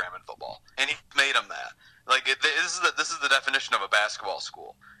national program in football, and he made them that. This is the definition of a basketball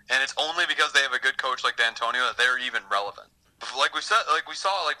school, and it's only because they have a good coach like D'Antonio that they're even relevant. Like we saw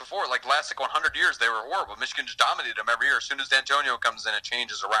before, last 100 years they were horrible. Michigan just dominated them every year. As soon as D'Antonio comes in, it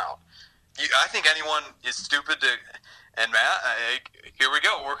changes around. I think anyone is stupid to, and Matt, here we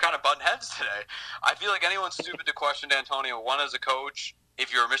go. We're kind of butting heads today. I feel like anyone's stupid to question D'Antonio, one as a coach,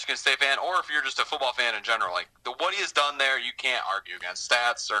 if you're a Michigan State fan, or if you're just a football fan in general. What he has done there, you can't argue against,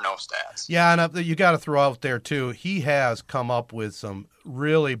 stats or no stats. Yeah, and you got to throw out there, too, he has come up with some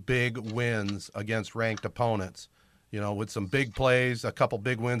really big wins against ranked opponents, with some big plays, a couple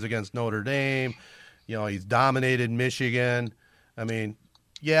big wins against Notre Dame. He's dominated Michigan. I mean,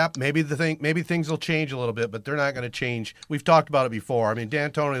 yeah, maybe things will change a little bit, but they're not going to change. We've talked about it before. I mean,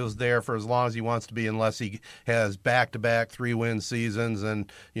 D'Antonio's there for as long as he wants to be, unless he has back-to-back 3-win seasons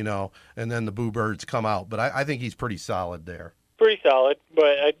and then the Boo Birds come out. But I think he's pretty solid there. Pretty solid,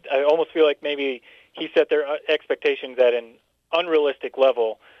 but I almost feel like maybe he set their expectations at an unrealistic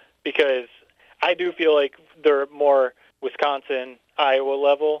level, because I do feel like they're more Wisconsin, Iowa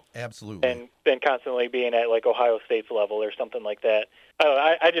level. Absolutely. Than constantly being at Ohio State's level or something like that. I don't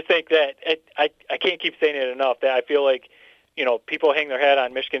know, I just think that I can't keep saying it enough that I feel like people hang their hat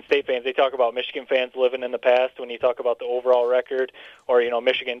on Michigan State fans. They talk about Michigan fans living in the past when you talk about the overall record, or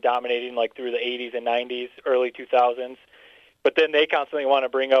Michigan dominating through the 80s and 90s, early 2000s. But then they constantly want to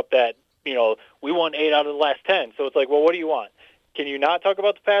bring up that we won 8 out of the last 10. So it's well, what do you want? Can you not talk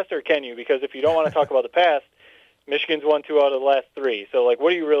about the past, or can you? Because if you don't want to talk about the past, Michigan's won 2 out of the last 3. So what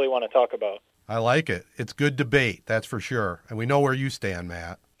do you really want to talk about? I like it. It's good debate, that's for sure. And we know where you stand,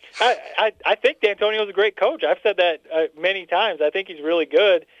 Matt. I think D'Antonio's a great coach. I've said that many times. I think he's really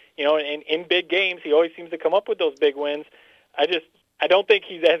good. In big games, he always seems to come up with those big wins. I don't think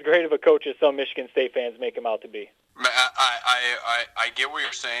he's as great of a coach as some Michigan State fans make him out to be. I get what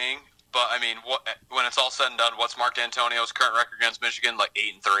you're saying, but I mean, when it's all said and done, what's Mark D'Antonio's current record against Michigan? 8-3.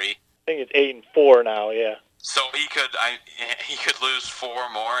 I think it's 8-4 now. Yeah. So he could lose 4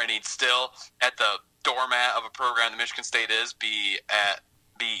 more, and he'd still, at the doormat of a program that Michigan State is, be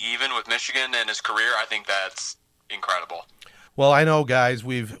even with Michigan in his career. I think that's incredible. Well, I know, guys,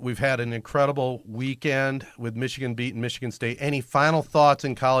 we've had an incredible weekend with Michigan beating Michigan State. Any final thoughts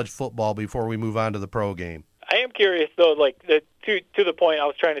in college football before we move on to the pro game? I am curious, though, to the point I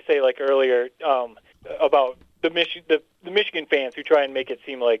was trying to say earlier about the Michigan fans who try and make it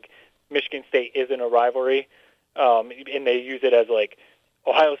seem like Michigan State isn't a rivalry, and they use it as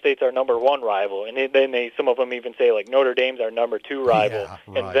Ohio State's our number 1 rival, and then some of them even say Notre Dame's our number 2 rival, yeah,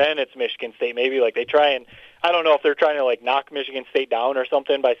 right. And then it's Michigan State. Maybe they try and, I don't know if they're trying to knock Michigan State down or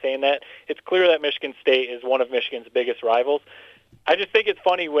something by saying that. It's clear that Michigan State is one of Michigan's biggest rivals. I just think it's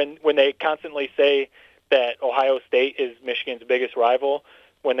funny when they constantly say that Ohio State is Michigan's biggest rival,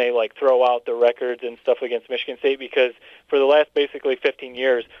 when they throw out the records and stuff against Michigan State, because for the last basically 15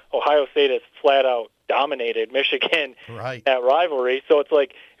 years, Ohio State has flat out dominated Michigan, right, that rivalry. So it's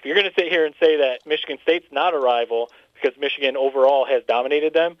if you're going to sit here and say that Michigan State's not a rival because Michigan overall has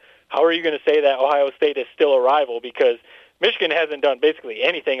dominated them, how are you going to say that Ohio State is still a rival because Michigan hasn't done basically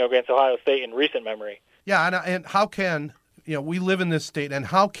anything against Ohio State in recent memory? Yeah, and how can, we live in this state, and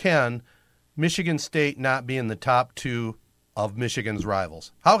how can Michigan State not be in the top 2 of Michigan's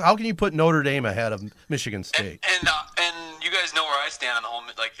rivals. How can you put Notre Dame ahead of Michigan State? And you guys know where I stand on the whole.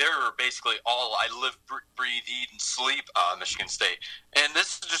 Like, they're basically all I live, breathe, eat, and sleep Michigan State. And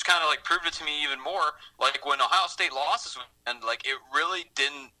this just kind of like proved it to me even more. Like when Ohio State lost this weekend, like it really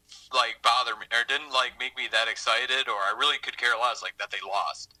didn't like bother me or didn't like make me that excited, or I really could care less like that they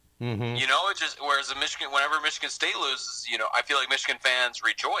lost. Mm-hmm. You know, it just whereas whenever Michigan State loses, you know, I feel like Michigan fans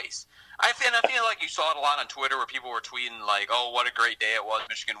rejoice. I feel like you saw it a lot on Twitter where people were tweeting like, "Oh, what a great day it was!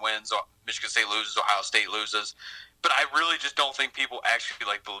 Michigan wins, Michigan State loses, Ohio State loses." But I really just don't think people actually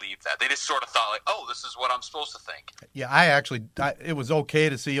like believe that. They just sort of thought like, "Oh, this is what I'm supposed to think." Yeah, it was okay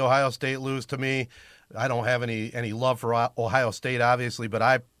to see Ohio State lose to me. I don't have any love for Ohio State, obviously, but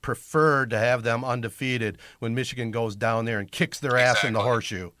I preferred to have them undefeated when Michigan goes down there and kicks their ass in the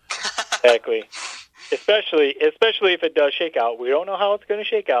horseshoe. Exactly. Especially if it does shake out. We don't know how it's going to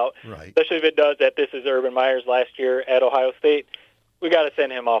shake out. Right. Especially if it does that this is Urban Meyer's last year at Ohio State. We got to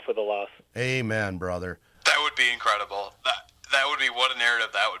send him off with a loss. Amen, brother. That would be incredible. That would be what a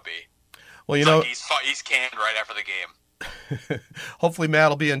narrative that would be. Well, you know, like he's canned right after the game. Hopefully Matt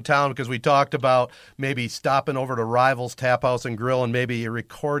will be in town because we talked about maybe stopping over to Rivals Tap House and Grill and maybe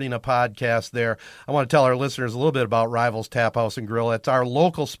recording a podcast there. I want to tell our listeners a little bit about Rivals Tap House and Grill. It's our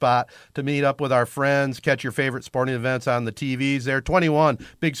local spot to meet up with our friends, catch your favorite sporting events on the TVs there. 21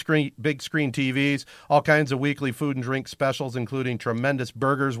 big screen TVs, all kinds of weekly food and drink specials, including tremendous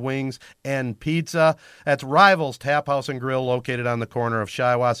burgers, wings, and pizza. That's Rivals Tap House and Grill, located on the corner of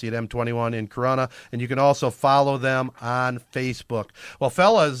Shiawassee at M21 in Corona, and you can also follow them on Facebook. Well,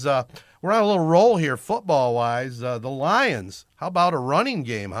 fellas, we're on a little roll here football-wise. The Lions, how about a running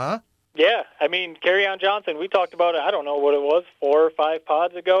game, huh? Yeah, I mean, Kerryon Johnson, we talked about it, I don't know what it was, 4 or 5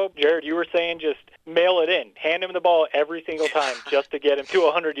 pods ago. Jared, you were saying just mail it in. Hand him the ball every single time just to get him to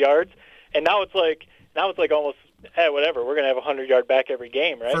 100 yards. And now it's like almost, whatever, we're going to have a 100-yard back every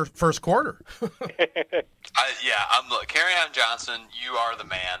game, right? First quarter. Look, Kerryon Johnson, you are the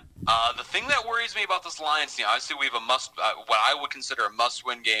man. The thing that worries me about this Lions team, obviously we have what I would consider a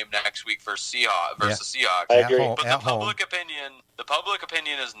must-win game next week versus Seahawks. I agree. But the public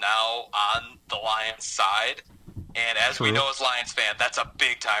opinion is now on the Lions' side. And as we know as Lions fans, that's a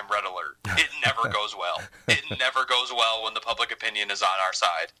big-time red alert. It never goes well. It never goes well when the public opinion is on our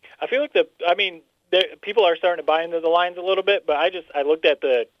side. I feel like people are starting to buy into the Lions a little bit, but I looked at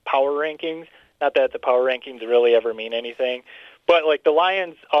the power rankings. Not that the power rankings really ever mean anything, but like the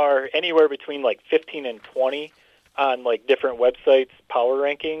Lions are anywhere between like 15 and 20 on like different websites' power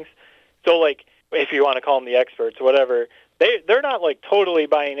rankings. So like if you want to call them the experts, whatever, they're not like totally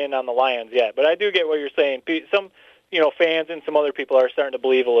buying in on the Lions yet. But I do get what you're saying. Some fans and some other people are starting to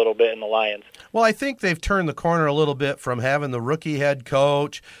believe a little bit in the Lions. Well, I think they've turned the corner a little bit from having the rookie head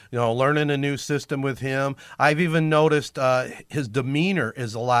coach, learning a new system with him. I've even noticed his demeanor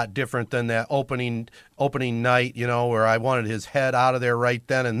is a lot different than that opening night, where I wanted his head out of there right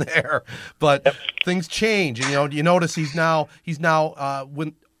then and there. But things change. You notice he's now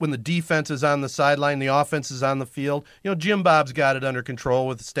when the defense is on the sideline, the offense is on the field. Jim Bob's got it under control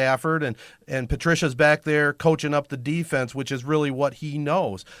with Stafford, and Patricia's back there coaching up the defense, which is really what he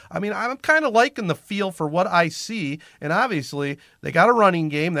knows. I mean, I'm kind of liking the feel for what I see, and obviously they got a running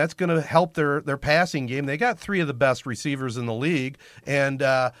game. That's going to help their passing game. They got 3 of the best receivers in the league, and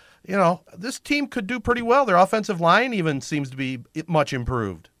this team could do pretty well. Their offensive line even seems to be much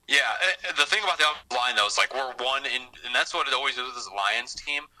improved. Yeah, the thing about the line, though, is like we're and that's what it always is with this Lions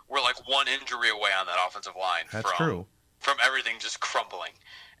team. We're like one injury away on that offensive line. That's true. From everything just crumbling.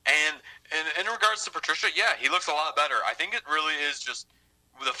 And in regards to Patricia, yeah, he looks a lot better. I think it really is just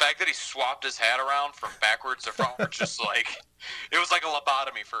the fact that he swapped his hat around from backwards to frontwards, just like it was like a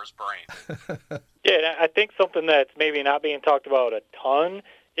lobotomy for his brain. Yeah, I think something that's maybe not being talked about a ton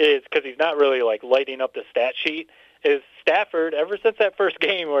is because he's not really like lighting up the stat sheet. Is Stafford, ever since that first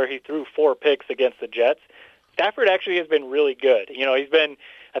game where he threw 4 picks against the Jets, Stafford actually has been really good.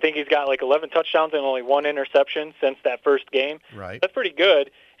 I think he's got like 11 touchdowns and only 1 interception since that first game. Right. That's pretty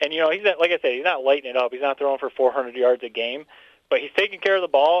good. And, he's not, like I said, he's not lighting it up. He's not throwing for 400 yards a game, but he's taking care of the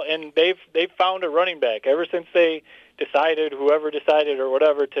ball, and they've found a running back. Ever since they whoever decided or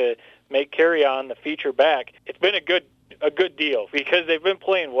whatever, to make Kerryon the feature back, it's been a good deal because they've been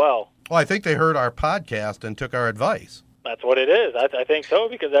playing well. Well, I think they heard our podcast and took our advice. That's what it is. I think so,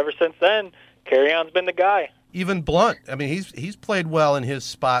 because ever since then, Kerryon's been the guy. Even Blunt. I mean, he's played well in his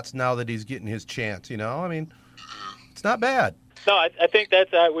spots now that he's getting his chance. I mean, it's not bad. No, I think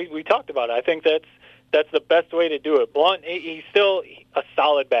that's we talked about it. I think that's the best way to do it. Blunt, he's still a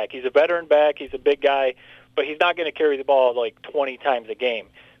solid back. He's a veteran back. He's a big guy, but he's not going to carry the ball like 20 times a game.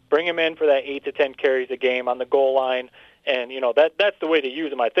 Bring him in for that 8 to 10 carries a game on the goal line, And, that's the way to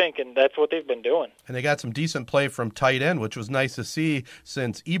use them, I think, and that's what they've been doing. And they got some decent play from tight end, which was nice to see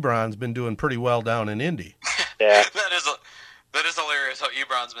since Ebron's been doing pretty well down in Indy. Yeah. That is hilarious how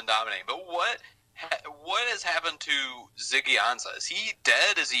Ebron's been dominating. But what has happened to Ziggy Ansah? Is he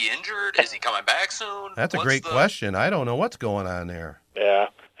dead? Is he injured? Is he coming back soon? That's a great question. I don't know what's going on there. Yeah.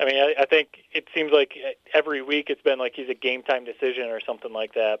 I mean, I think it seems like every week it's been like he's a game-time decision or something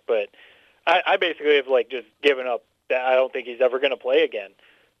like that. But I basically have, just given up that I don't think he's ever going to play again.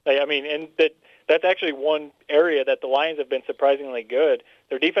 And that's actually one area that the Lions have been surprisingly good.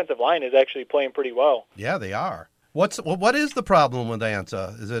 Their defensive line is actually playing pretty well. Yeah, they are. What is the problem with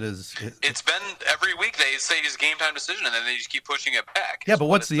Ansah? It's been every week they say he's a game time decision, and then they just keep pushing it back. Yeah, but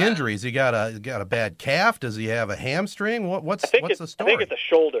what's the injuries? He got a bad calf? Does he have a hamstring? What's the story? I think it's a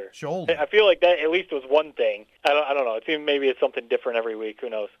shoulder. Shoulder. I feel like that at least was one thing. I don't know. It seems maybe it's something different every week. Who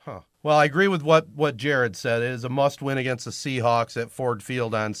knows? Huh. Well, I agree with what Jared said. It is a must-win against the Seahawks at Ford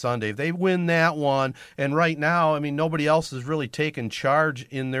Field on Sunday. If they win that one, and right now, nobody else has really taken charge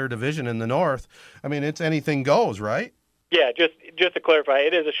in their division in the North. It's anything goes, right? Yeah, just to clarify,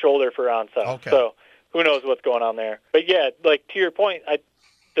 it is a shoulder for Ansah. Okay. So who knows what's going on there. But yeah, to your point,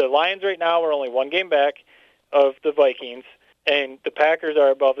 the Lions right now are only one game back of the Vikings, and the Packers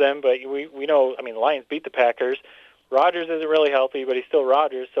are above them, but we know, the Lions beat the Packers. Rodgers isn't really healthy, but he's still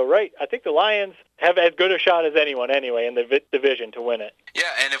Rodgers. So, right, I think the Lions have as good a shot as anyone anyway in the division to win it. Yeah,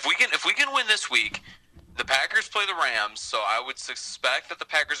 and if we can win this week, the Packers play the Rams, so I would suspect that the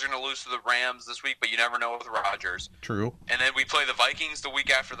Packers are going to lose to the Rams this week, but you never know with Rodgers. True. And then we play the Vikings the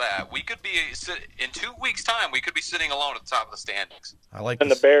week after that. We could be, in 2 weeks' time, we could be sitting alone at the top of the standings. I like and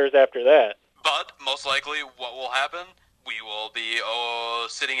the Bears after that. But most likely what will happen, we will be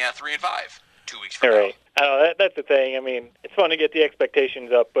sitting at 3-5. 2 weeks from now. I know, that's the thing. It's fun to get the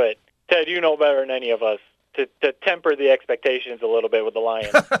expectations up, but Ted, you know better than any of us to temper the expectations a little bit with the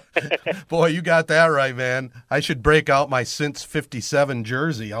Lions. Boy, you got that right, man. I should break out my since 57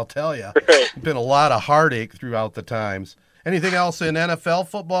 jersey, I'll tell you. Right. Been a lot of heartache throughout the times. Anything else in NFL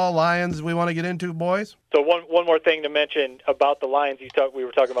football, Lions, we want to get into, boys? So one more thing to mention about the Lions. We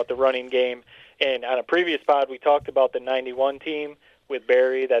were talking about the running game, and on a previous pod we talked about the 91 team with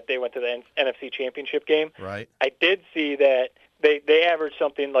Barry, that they went to the NFC Championship game. Right. I did see that they averaged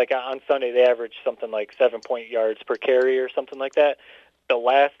something like, on Sunday, they averaged something like 7 yards per carry or something like that. The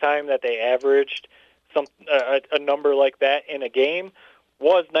last time that they averaged a number like that in a game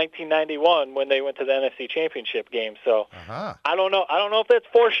was 1991 when they went to the NFC Championship game. So I don't know if that's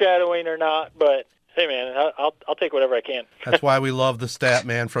foreshadowing or not, but hey, man, I'll take whatever I can. That's why we love the stat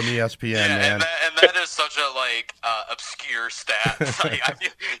man from ESPN, man. And that is such a obscure stat.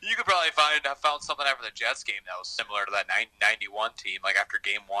 You could probably have found something after the Jets game that was similar to that 91 team, like after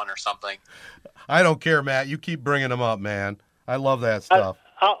game 1 or something. I don't care, Matt. You keep bringing them up, man. I love that stuff.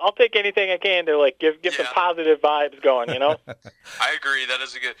 I'll take anything I can to give some positive vibes going. I agree. That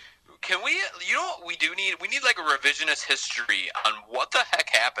is a good. Can we? You know what we do need? We need like a revisionist history on what the heck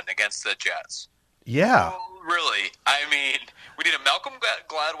happened against the Jets. Yeah. Really? We need a Malcolm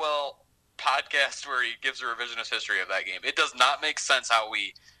Gladwell podcast where he gives a revisionist history of that game. It does not make sense how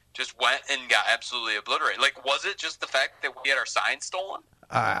we just went and got absolutely obliterated. Was it just the fact that we had our signs stolen?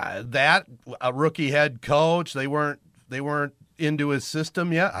 That a rookie head coach, they weren't into his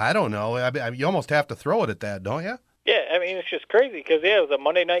system yet. I don't know. You almost have to throw it at that, don't you? Yeah, it's just crazy because it was a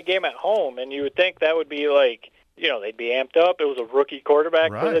Monday night game at home, and you would think that would be they'd be amped up. It was a rookie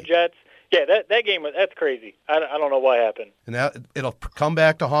quarterback for the Jets. Yeah, that game, that's crazy. I don't know what happened. And it'll come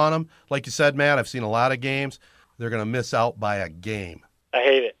back to haunt them. Like you said, Matt, I've seen a lot of games. They're going to miss out by a game. I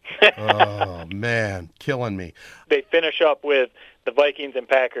hate it. Oh, man, killing me. They finish up with the Vikings and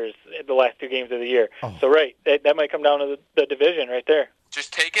Packers the last 2 games of the year. Oh. So, right, that might come down to the division right there.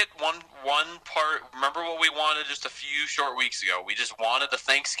 Just take it one part. Remember what we wanted just a few short weeks ago? We just wanted the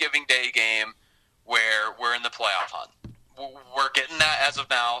Thanksgiving Day game where we're in the playoff hunt. We're getting that as of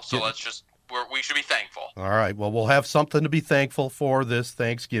now, so we should be thankful. All right, well, we'll have something to be thankful for this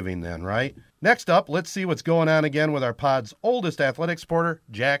Thanksgiving then, right? Next up, let's see what's going on again with our pod's oldest athletic supporter,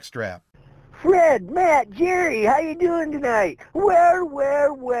 Jack Strapp. Fred, Matt, Jerry, how you doing tonight? Where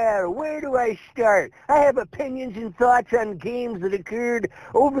do I start? I have opinions and thoughts on games that occurred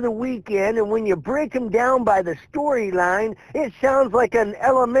over the weekend, and when you break them down by the storyline, it sounds like an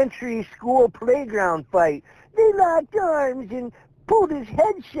elementary school playground fight. They locked arms and pulled his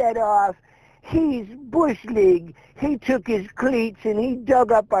headset off. He's Bush League. He took his cleats and he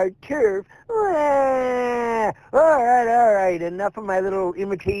dug up our turf. All right. Enough of my little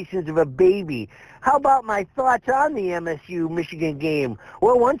imitations of a baby. How about my thoughts on the MSU-Michigan game?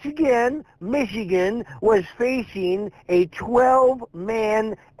 Well, once again, Michigan was facing a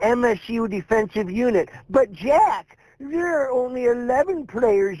 12-man MSU defensive unit. But, Jack, there are only 11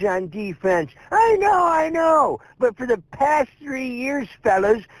 players on defense. I know. But for the past 3 years,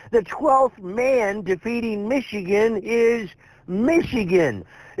 fellas, the 12th man defeating Michigan is Michigan.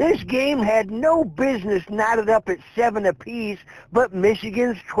 This game had no business knotted up at 7 apiece, but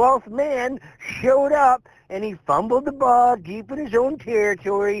Michigan's 12th man showed up, and he fumbled the ball deep in his own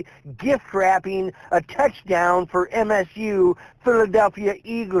territory, gift-wrapping a touchdown for MSU, Philadelphia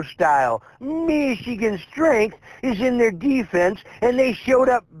Eagles style. Michigan's strength is in their defense, and they showed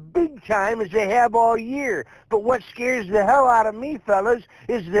up big time as they have all year. But what scares the hell out of me, fellas,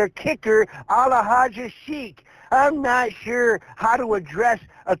 is their kicker, Al-Hadji Sheik. I'm not sure how to address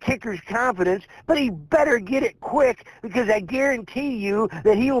a kicker's confidence, but he better get it quick, because I guarantee you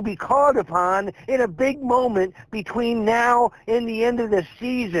that he will be called upon in a big moment between now and the end of the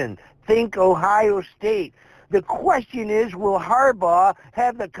season. Think Ohio State. The question is, will Harbaugh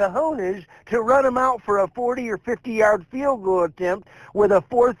have the cojones to run him out for a 40 or 50-yard field goal attempt with a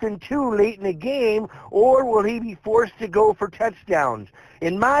 4th and 2 late in the game, or will he be forced to go for touchdowns?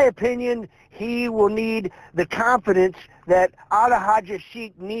 In my opinion, he will need the confidence that Al-Hadji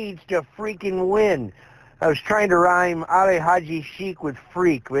Sheik needs to freaking win. I was trying to rhyme Al-Hadji Sheik with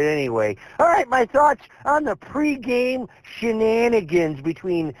freak, but anyway. All right, my thoughts on the pregame shenanigans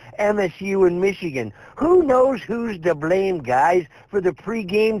between MSU and Michigan. Who knows who's to blame, guys, for the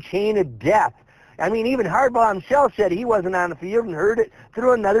pregame chain of death? I mean, even Harbaugh himself said he wasn't on the field and heard it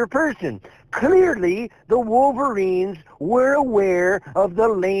through another person. Clearly, the Wolverines were aware of the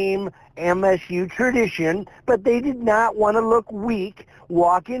lame MSU tradition, but they did not want to look weak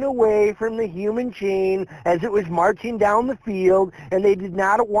walking away from the human chain as it was marching down the field, and they did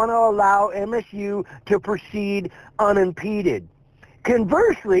not want to allow MSU to proceed unimpeded.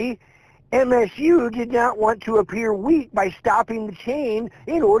 Conversely, MSU did not want to appear weak by stopping the chain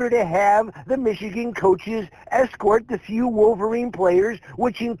in order to have the Michigan coaches escort the few Wolverine players,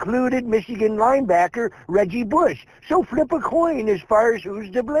 which included Michigan linebacker Reggie Bush. So flip a coin as far as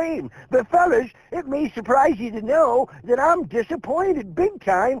who's to blame. But fellas, it may surprise you to know that I'm disappointed big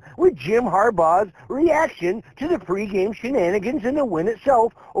time with Jim Harbaugh's reaction to the pregame shenanigans and the win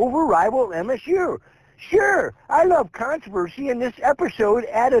itself over rival MSU. Sure, I love controversy, and this episode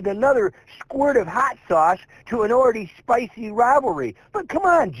added another squirt of hot sauce to an already spicy rivalry. But come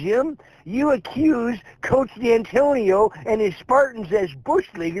on, Jim. You accuse Coach D'Antonio and his Spartans as bush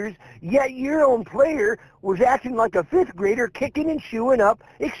leaguers, yet your own player was acting like a fifth grader kicking and chewing up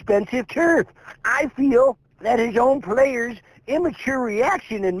expensive turf. I feel that his own players' immature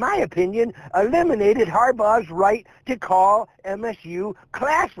reaction, in my opinion, eliminated Harbaugh's right to call MSU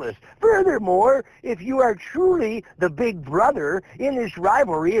classless. Furthermore, if you are truly the big brother in this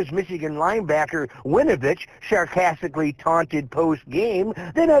rivalry, as Michigan linebacker Winovich sarcastically taunted post-game,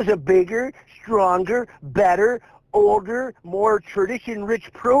 then as a bigger, stronger, better, older, more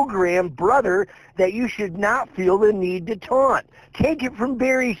tradition-rich program brother, that you should not feel the need to taunt. Take it from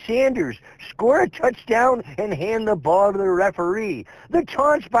Barry Sanders. Score a touchdown and hand the ball to the referee. The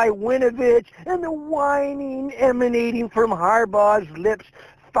taunts by Winovich and the whining emanating from Harbaugh's lips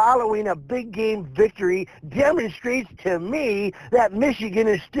following a big game victory demonstrates to me that Michigan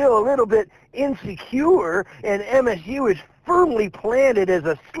is still a little bit insecure, and MSU is firmly planted as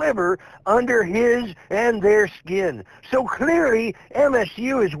a sliver under his and their skin. So clearly,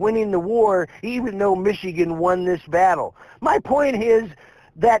 MSU is winning the war, even though Michigan won this battle. My point is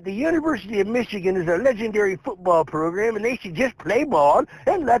that the University of Michigan is a legendary football program, and they should just play ball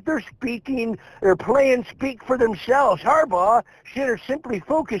and let their playing speak for themselves. Harbaugh should have simply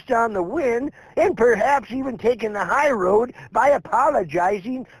focused on the win and perhaps even taken the high road by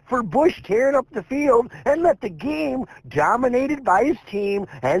apologizing for Bush tearing up the field and let the game, dominated by his team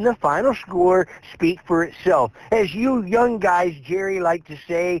and the final score, speak for itself. As you young guys, Jerry, like to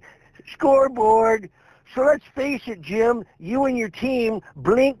say, scoreboard. So let's face it, Jim, you and your team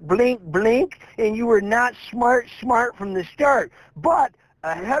blink, blink, blink, and you were not smart from the start. But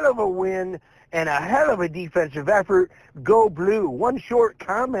a hell of a win and a hell of a defensive effort. Go Blue. One short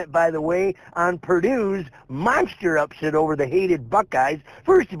comment, by the way, on Purdue's monster upset over the hated Buckeyes.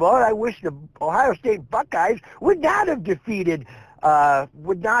 First of all, I wish the Ohio State Buckeyes would not have been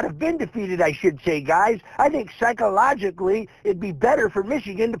defeated, I should say, guys. I think psychologically it'd be better for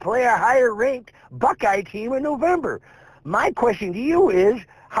Michigan to play a higher-ranked Buckeye team in November. My question to you is,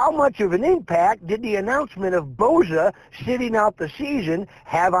 how much of an impact did the announcement of Bosa sitting out the season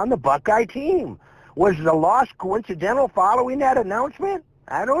have on the Buckeye team? Was the loss coincidental following that announcement?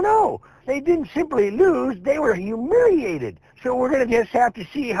 I don't know. They didn't simply lose, they were humiliated. So we're going to just have to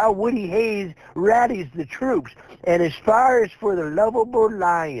see how Woody Hayes rallies the troops. And as far as for the lovable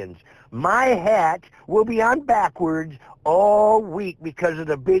Lions, my hat will be on backwards all week because of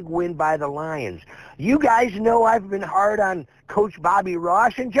the big win by the Lions. You guys know I've been hard on Coach Bobby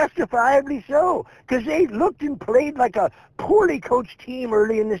Ross, and justifiably so, because they looked and played like a poorly coached team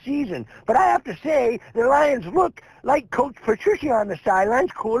early in the season. But I have to say, the Lions look like Coach Patricia on the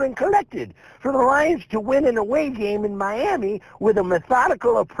sidelines, cool and collected. For the Lions to win an away game in Miami with a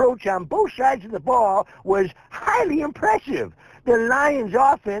methodical approach on both sides of the ball was highly impressive. The Lions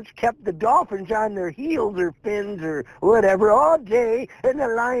offense kept the Dolphins on their heels or fins or whatever all day, and the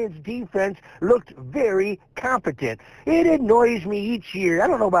Lions defense looked very competent. It annoys me each year. I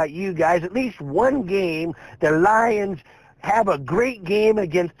don't know about you guys. At least one game, the Lions have a great game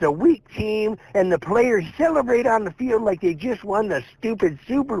against a weak team, and the players celebrate on the field like they just won the stupid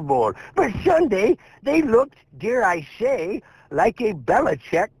Super Bowl. But Sunday, they looked, dare I say, like a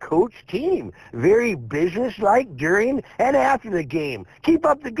Belichick coach team. Very businesslike during and after the game. Keep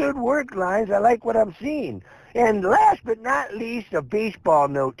up the good work, Lions. I like what I'm seeing. And last but not least, a baseball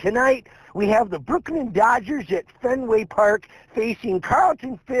note. Tonight, we have the Brooklyn Dodgers at Fenway Park facing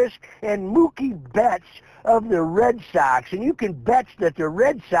Carlton Fisk and Mookie Betts of the Red Sox. And you can bet that the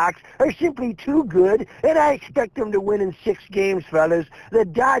Red Sox are simply too good, and I expect them to win in 6 games, fellas. The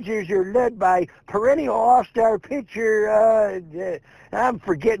Dodgers are led by perennial all-star pitcher, I'm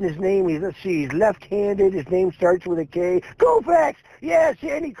forgetting his name. He's left-handed. His name starts with a K. Koufax! Yeah,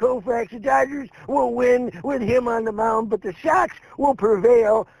 Sandy Koufax. The Dodgers will win with him on the mound, but the Sox will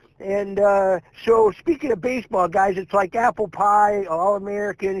prevail. And so speaking of baseball, guys, it's like apple pie,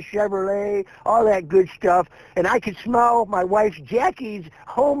 All-American, Chevrolet, all that good stuff. And I can smell my wife Jackie's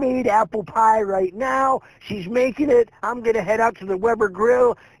homemade apple pie right now. She's making it. I'm going to head out to the Weber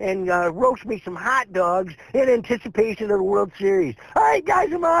Grill and roast me some hot dogs in anticipation of the World Series. All right,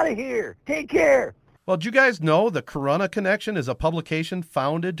 guys, I'm out of here. Take care. Well, did you guys know the Corunna Connection is a publication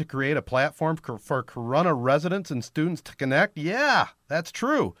founded to create a platform for Corunna residents and students to connect? Yeah, that's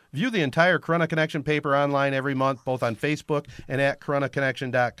true. View the entire Corunna Connection paper online every month, both on Facebook and at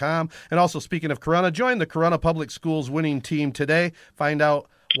CorunnaConnection.com. And also, speaking of Corunna, join the Corunna Public Schools winning team today. Find out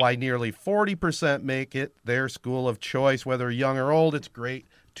why nearly 40% make it their school of choice. Whether young or old, it's great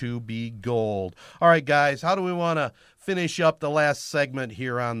to be gold. All right, guys, how do we want to finish up the last segment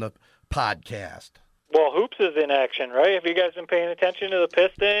here on the podcast? Well, hoops is in action, right? Have you guys been paying attention to the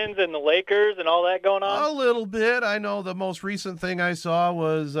Pistons and the Lakers and all that going on? A little bit. I know the most recent thing I saw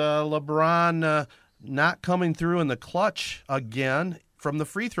was LeBron not coming through in the clutch again from the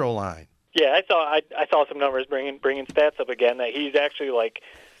free throw line. Yeah, I saw some numbers bringing stats up again that he's actually like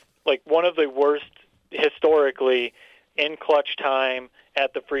one of the worst historically in clutch time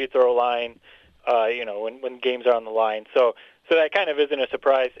at the free throw line. When games are on the line. So that kind of isn't a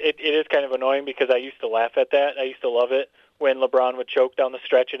surprise. It is kind of annoying because I used to laugh at that. I used to love it when LeBron would choke down the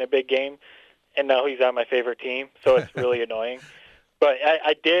stretch in a big game, and now he's on my favorite team, so it's really annoying. But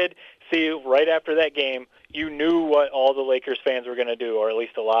I did see right after that game, you knew what all the Lakers fans were going to do, or at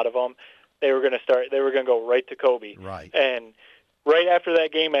least a lot of them. They were going to go right to Kobe. Right. And right after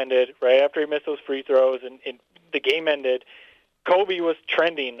that game ended, right after he missed those free throws and the game ended, Kobe was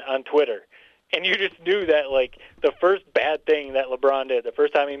trending on Twitter. And you just knew that, like, the first bad thing that LeBron did, the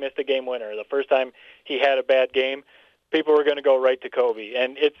first time he missed a game winner, the first time he had a bad game, people were going to go right to Kobe.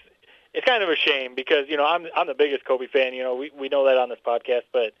 And it's kind of a shame because, I'm the biggest Kobe fan. We know that on this podcast,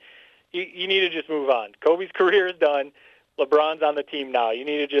 but you need to just move on. Kobe's career is done. LeBron's on the team now. You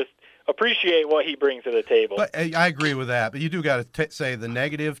need to just appreciate what he brings to the table. But I agree with that. But you do got to say the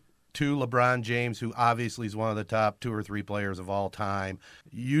negative to LeBron James, who obviously is one of the top 2 or 3 players of all time.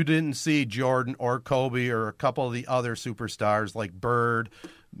 You didn't see Jordan or Kobe or a couple of the other superstars like Bird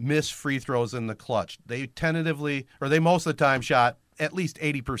miss free throws in the clutch. They most of the time shot at least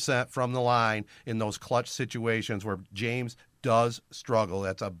 80% from the line in those clutch situations where James does struggle.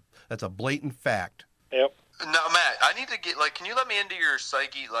 That's a blatant fact. Yep. Now, Matt, I need to get, can you let me into your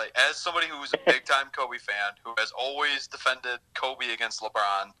psyche, as somebody who's a big-time Kobe fan, who has always defended Kobe against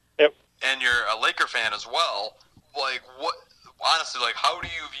LeBron, yep, and you're a Laker fan as well, honestly, how do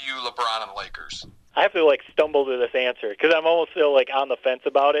you view LeBron and the Lakers? I have to, stumble to this answer because I'm almost still, on the fence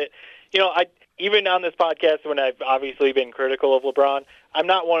about it. Even on this podcast, when I've obviously been critical of LeBron, I'm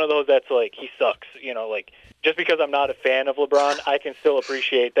not one of those that's he sucks. Just because I'm not a fan of LeBron, I can still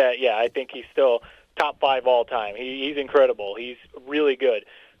appreciate that. Yeah, I think he's still top 5 all time. He's incredible. He's really good.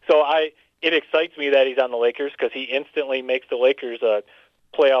 So it excites me that he's on the Lakers because he instantly makes the Lakers a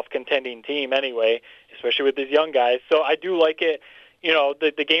playoff contending team anyway, especially with these young guys. So I do like it. You know,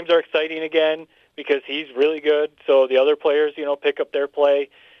 the games are exciting again because he's really good. So the other players, you know, pick up their play.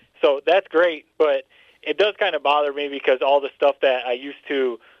 So that's great. But it does kind of bother me because all the stuff that I used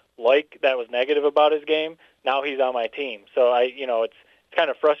to like that was negative about his game, now he's on my team. So it's kind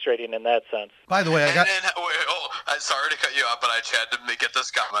of frustrating in that sense. By the way, I'm sorry to cut you off, but I had to get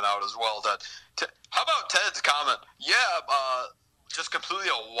this comment out as well. How about Ted's comment? Yeah, just completely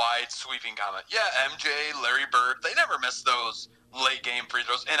a wide sweeping comment. Yeah, MJ, Larry Bird, they never miss those late game free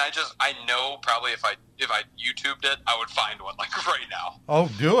throws. And I know probably if I YouTubed it, I would find one like right now. Oh,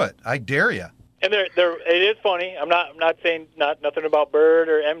 do it! I dare you. And it is funny. I'm not saying nothing about Bird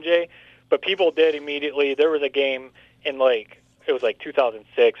or MJ, but people did immediately. There was a game in it was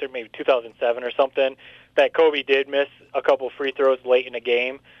 2006 or maybe 2007 or something that Kobe did miss a couple free throws late in a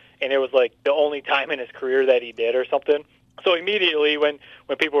game, and it was like the only time in his career that he did or something. So immediately when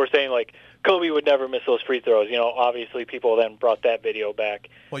people were saying Kobe would never miss those free throws, obviously people then brought that video back.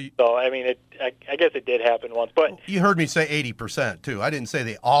 Well, so I mean, I guess it did happen once, but you heard me say 80% too. I didn't say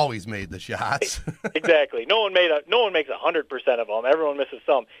they always made the shots. Exactly. No one makes 100% of them. Everyone misses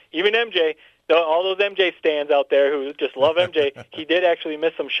some. Even MJ. All those MJ stands out there who just love MJ, he did actually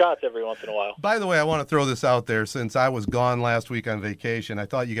miss some shots every once in a while. By the way, I want to throw this out there. Since I was gone last week on vacation, I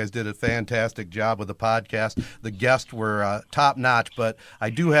thought you guys did a fantastic job with the podcast. The guests were top-notch, but I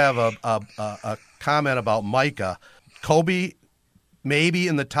do have a comment about Micah. Kobe, maybe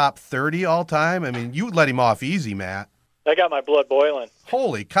in the top 30 all time? I mean, you let him off easy, Matt. I got my blood boiling.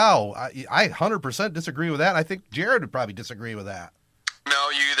 Holy cow. I 100% disagree with that, and I think Jared would probably disagree with that.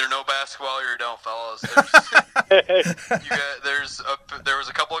 No, you either know basketball or you don't, fellas. There was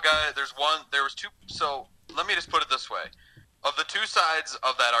a couple of guys. There was two. So let me just put it this way: of the two sides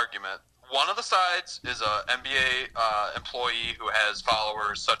of that argument, one of the sides is a NBA employee who has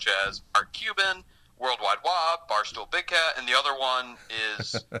followers such as Mark Cuban, Worldwide Wob, Barstool Big Cat, and the other one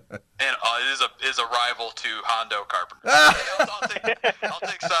is is a rival to Hondo Carpenter. I'll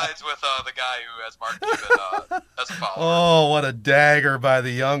take sides with the guy who has Mark Cuban as a follower. Oh, what a dagger by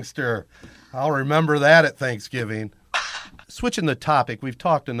the youngster! I'll remember that at Thanksgiving. Switching the topic, we've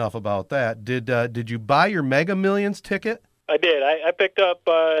talked enough about that. Did you buy your Mega Millions ticket? I did. I picked up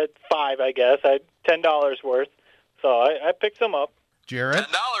 5, I guess. I had $10 worth, so I picked some up. Jared?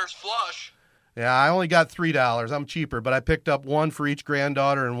 $10 flush. Yeah, I only got $3. I'm cheaper, but I picked up one for each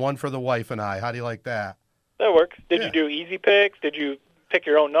granddaughter and one for the wife and I. How do you like that? That works. Did you do easy picks? Did you pick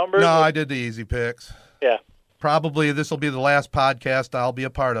your own numbers? No, I did the easy picks. Yeah. Probably this will be the last podcast I'll be a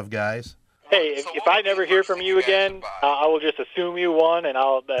part of, guys. Hey, if I never hear from you again, I will just assume you won, and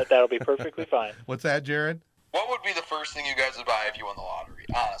that'll be perfectly fine. What's that, Jared? What would be the first thing you guys would buy if you won the lottery,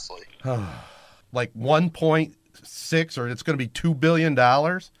 honestly? Like 1.6, or it's going to be $2 billion?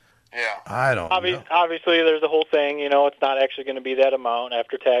 Yeah. I don't know. Obviously, there's the whole thing, it's not actually going to be that amount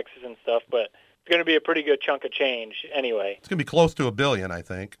after taxes and stuff, but it's going to be a pretty good chunk of change anyway. It's going to be close to $1 billion, I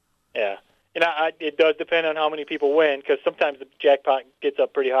think. Yeah. And it does depend on how many people win, because sometimes the jackpot gets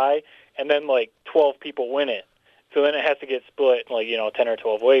up pretty high, and then 12 people win it. So then it has to get split 10 or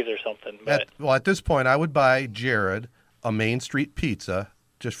 12 ways or something. But at this point, I would buy Jared a Main Street pizza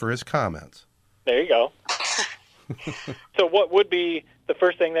just for his comments. There you go. So what would be the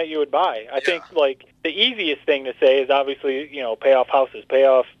first thing that you would buy? I think the easiest thing to say is obviously, pay off houses, pay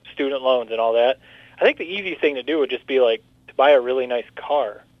off student loans and all that. I think the easiest thing to do would just be to buy a really nice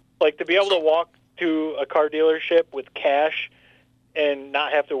car. To be able to walk to a car dealership with cash and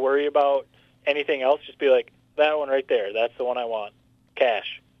not have to worry about anything else. Just be that one right there. That's the one I want.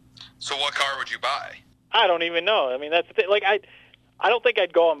 Cash. So what car would you buy? I don't even know. I mean, that's the thing. I don't think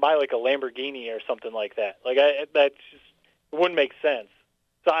I'd go and buy a Lamborghini or something like that. That just wouldn't make sense.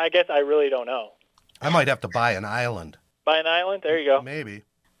 So I guess I really don't know. I might have to buy an island. Buy an island? There you go. Maybe.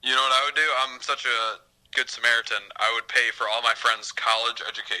 You know what I would do? I'm such a good Samaritan. I would pay for all my friends' college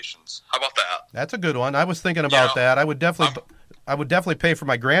educations. How about that? That's a good one. I was thinking about that. I would definitely pay for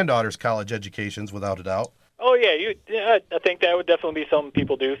my granddaughter's college educations without a doubt. Oh yeah, I think that would definitely be something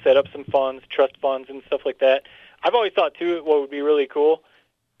people do. Set up some funds, trust funds, and stuff like that. I've always thought too, what would be really cool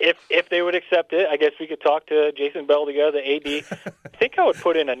if they would accept it. I guess we could talk to Jason Bell together, the AD. I think I would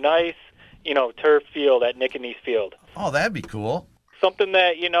put in a nice, turf field at Nick and Neese Field. Oh, that'd be cool. Something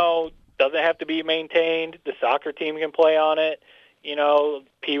that doesn't have to be maintained. The soccer team can play on it.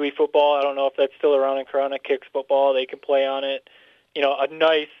 Pee Wee football. I don't know if that's still around in Corona. Kicks football. They can play on it. A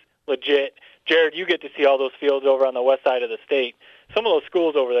nice, legit. Jared, you get to see all those fields over on the west side of the state. Some of those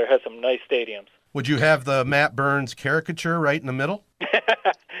schools over there have some nice stadiums. Would you have the Matt Burns caricature right in the middle?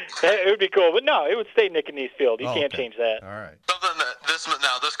 It would be cool, but no, it would stay Nick and Neese Field. You can't change that. All right. Something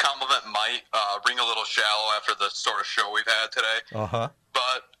this compliment might ring a little shallow after the sort of show we've had today. Uh-huh.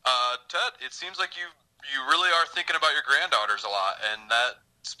 But Ted, it seems like you really are thinking about your granddaughters a lot, and that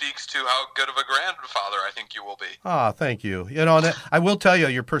speaks to how good of a grandfather I think you will be. Ah, thank you. You know, and I will tell you,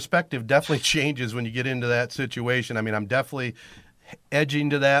 your perspective definitely changes when you get into that situation. I mean, I'm definitely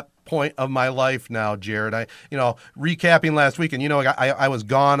edging to that point of my life now, Jared. Recapping last week, and I was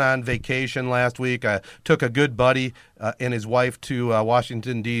gone on vacation last week. I took a good buddy and his wife to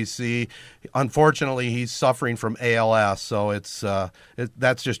Washington, D.C. Unfortunately, he's suffering from ALS, so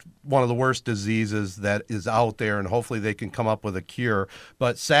that's just one of the worst diseases that is out there, and hopefully they can come up with a cure.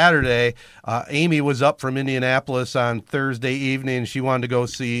 But Saturday, Amy was up from Indianapolis on Thursday evening. She wanted to go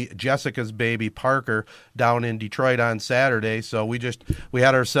see Jessica's baby, Parker, down in Detroit on Saturday, so we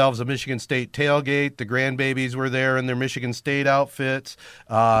had ourselves a Michigan State tailgate. The grandbabies were there in their Michigan State outfits,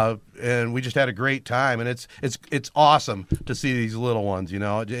 and we just had a great time. And it's awesome to see these little ones.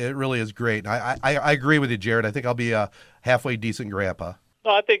 It really is great. I agree with you, Jared. I think I'll be a halfway decent grandpa. No,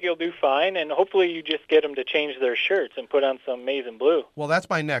 I think you'll do fine, and hopefully you just get them to change their shirts and put on some maize and blue. Well, that's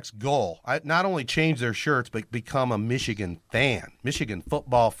my next goal. I not only change their shirts, but become a Michigan fan, Michigan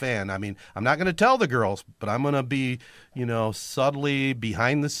football fan. I mean, I'm not going to tell the girls, but I'm going to be, subtly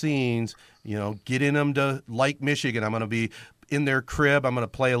behind the scenes, getting them to like Michigan. I'm going to be in their crib. I'm going to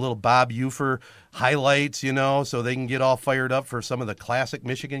play a little Bob Ufer highlights, so they can get all fired up for some of the classic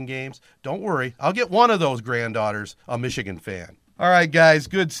Michigan games. Don't worry. I'll get one of those granddaughters a Michigan fan. All right, guys,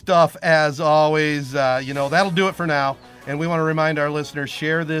 good stuff as always. That'll do it for now. And we want to remind our listeners,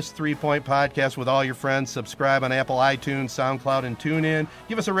 share this 3 Point Podcast with all your friends. Subscribe on Apple iTunes, SoundCloud, and TuneIn.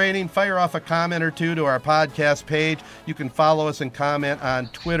 Give us a rating. Fire off a comment or two to our podcast page. You can follow us and comment on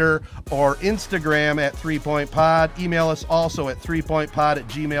Twitter or Instagram at 3 Point Pod. Email us also at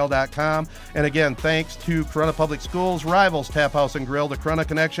 3pointpod@gmail.com. And again, thanks to Corunna Public Schools, Rivals Tap House and Grill, the Corunna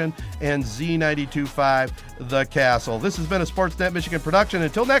Connection, and Z92.5, The Castle. This has been a Sportsnet Michigan production.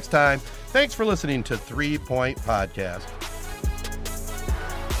 Until next time, thanks for listening to 3 Point Podcast.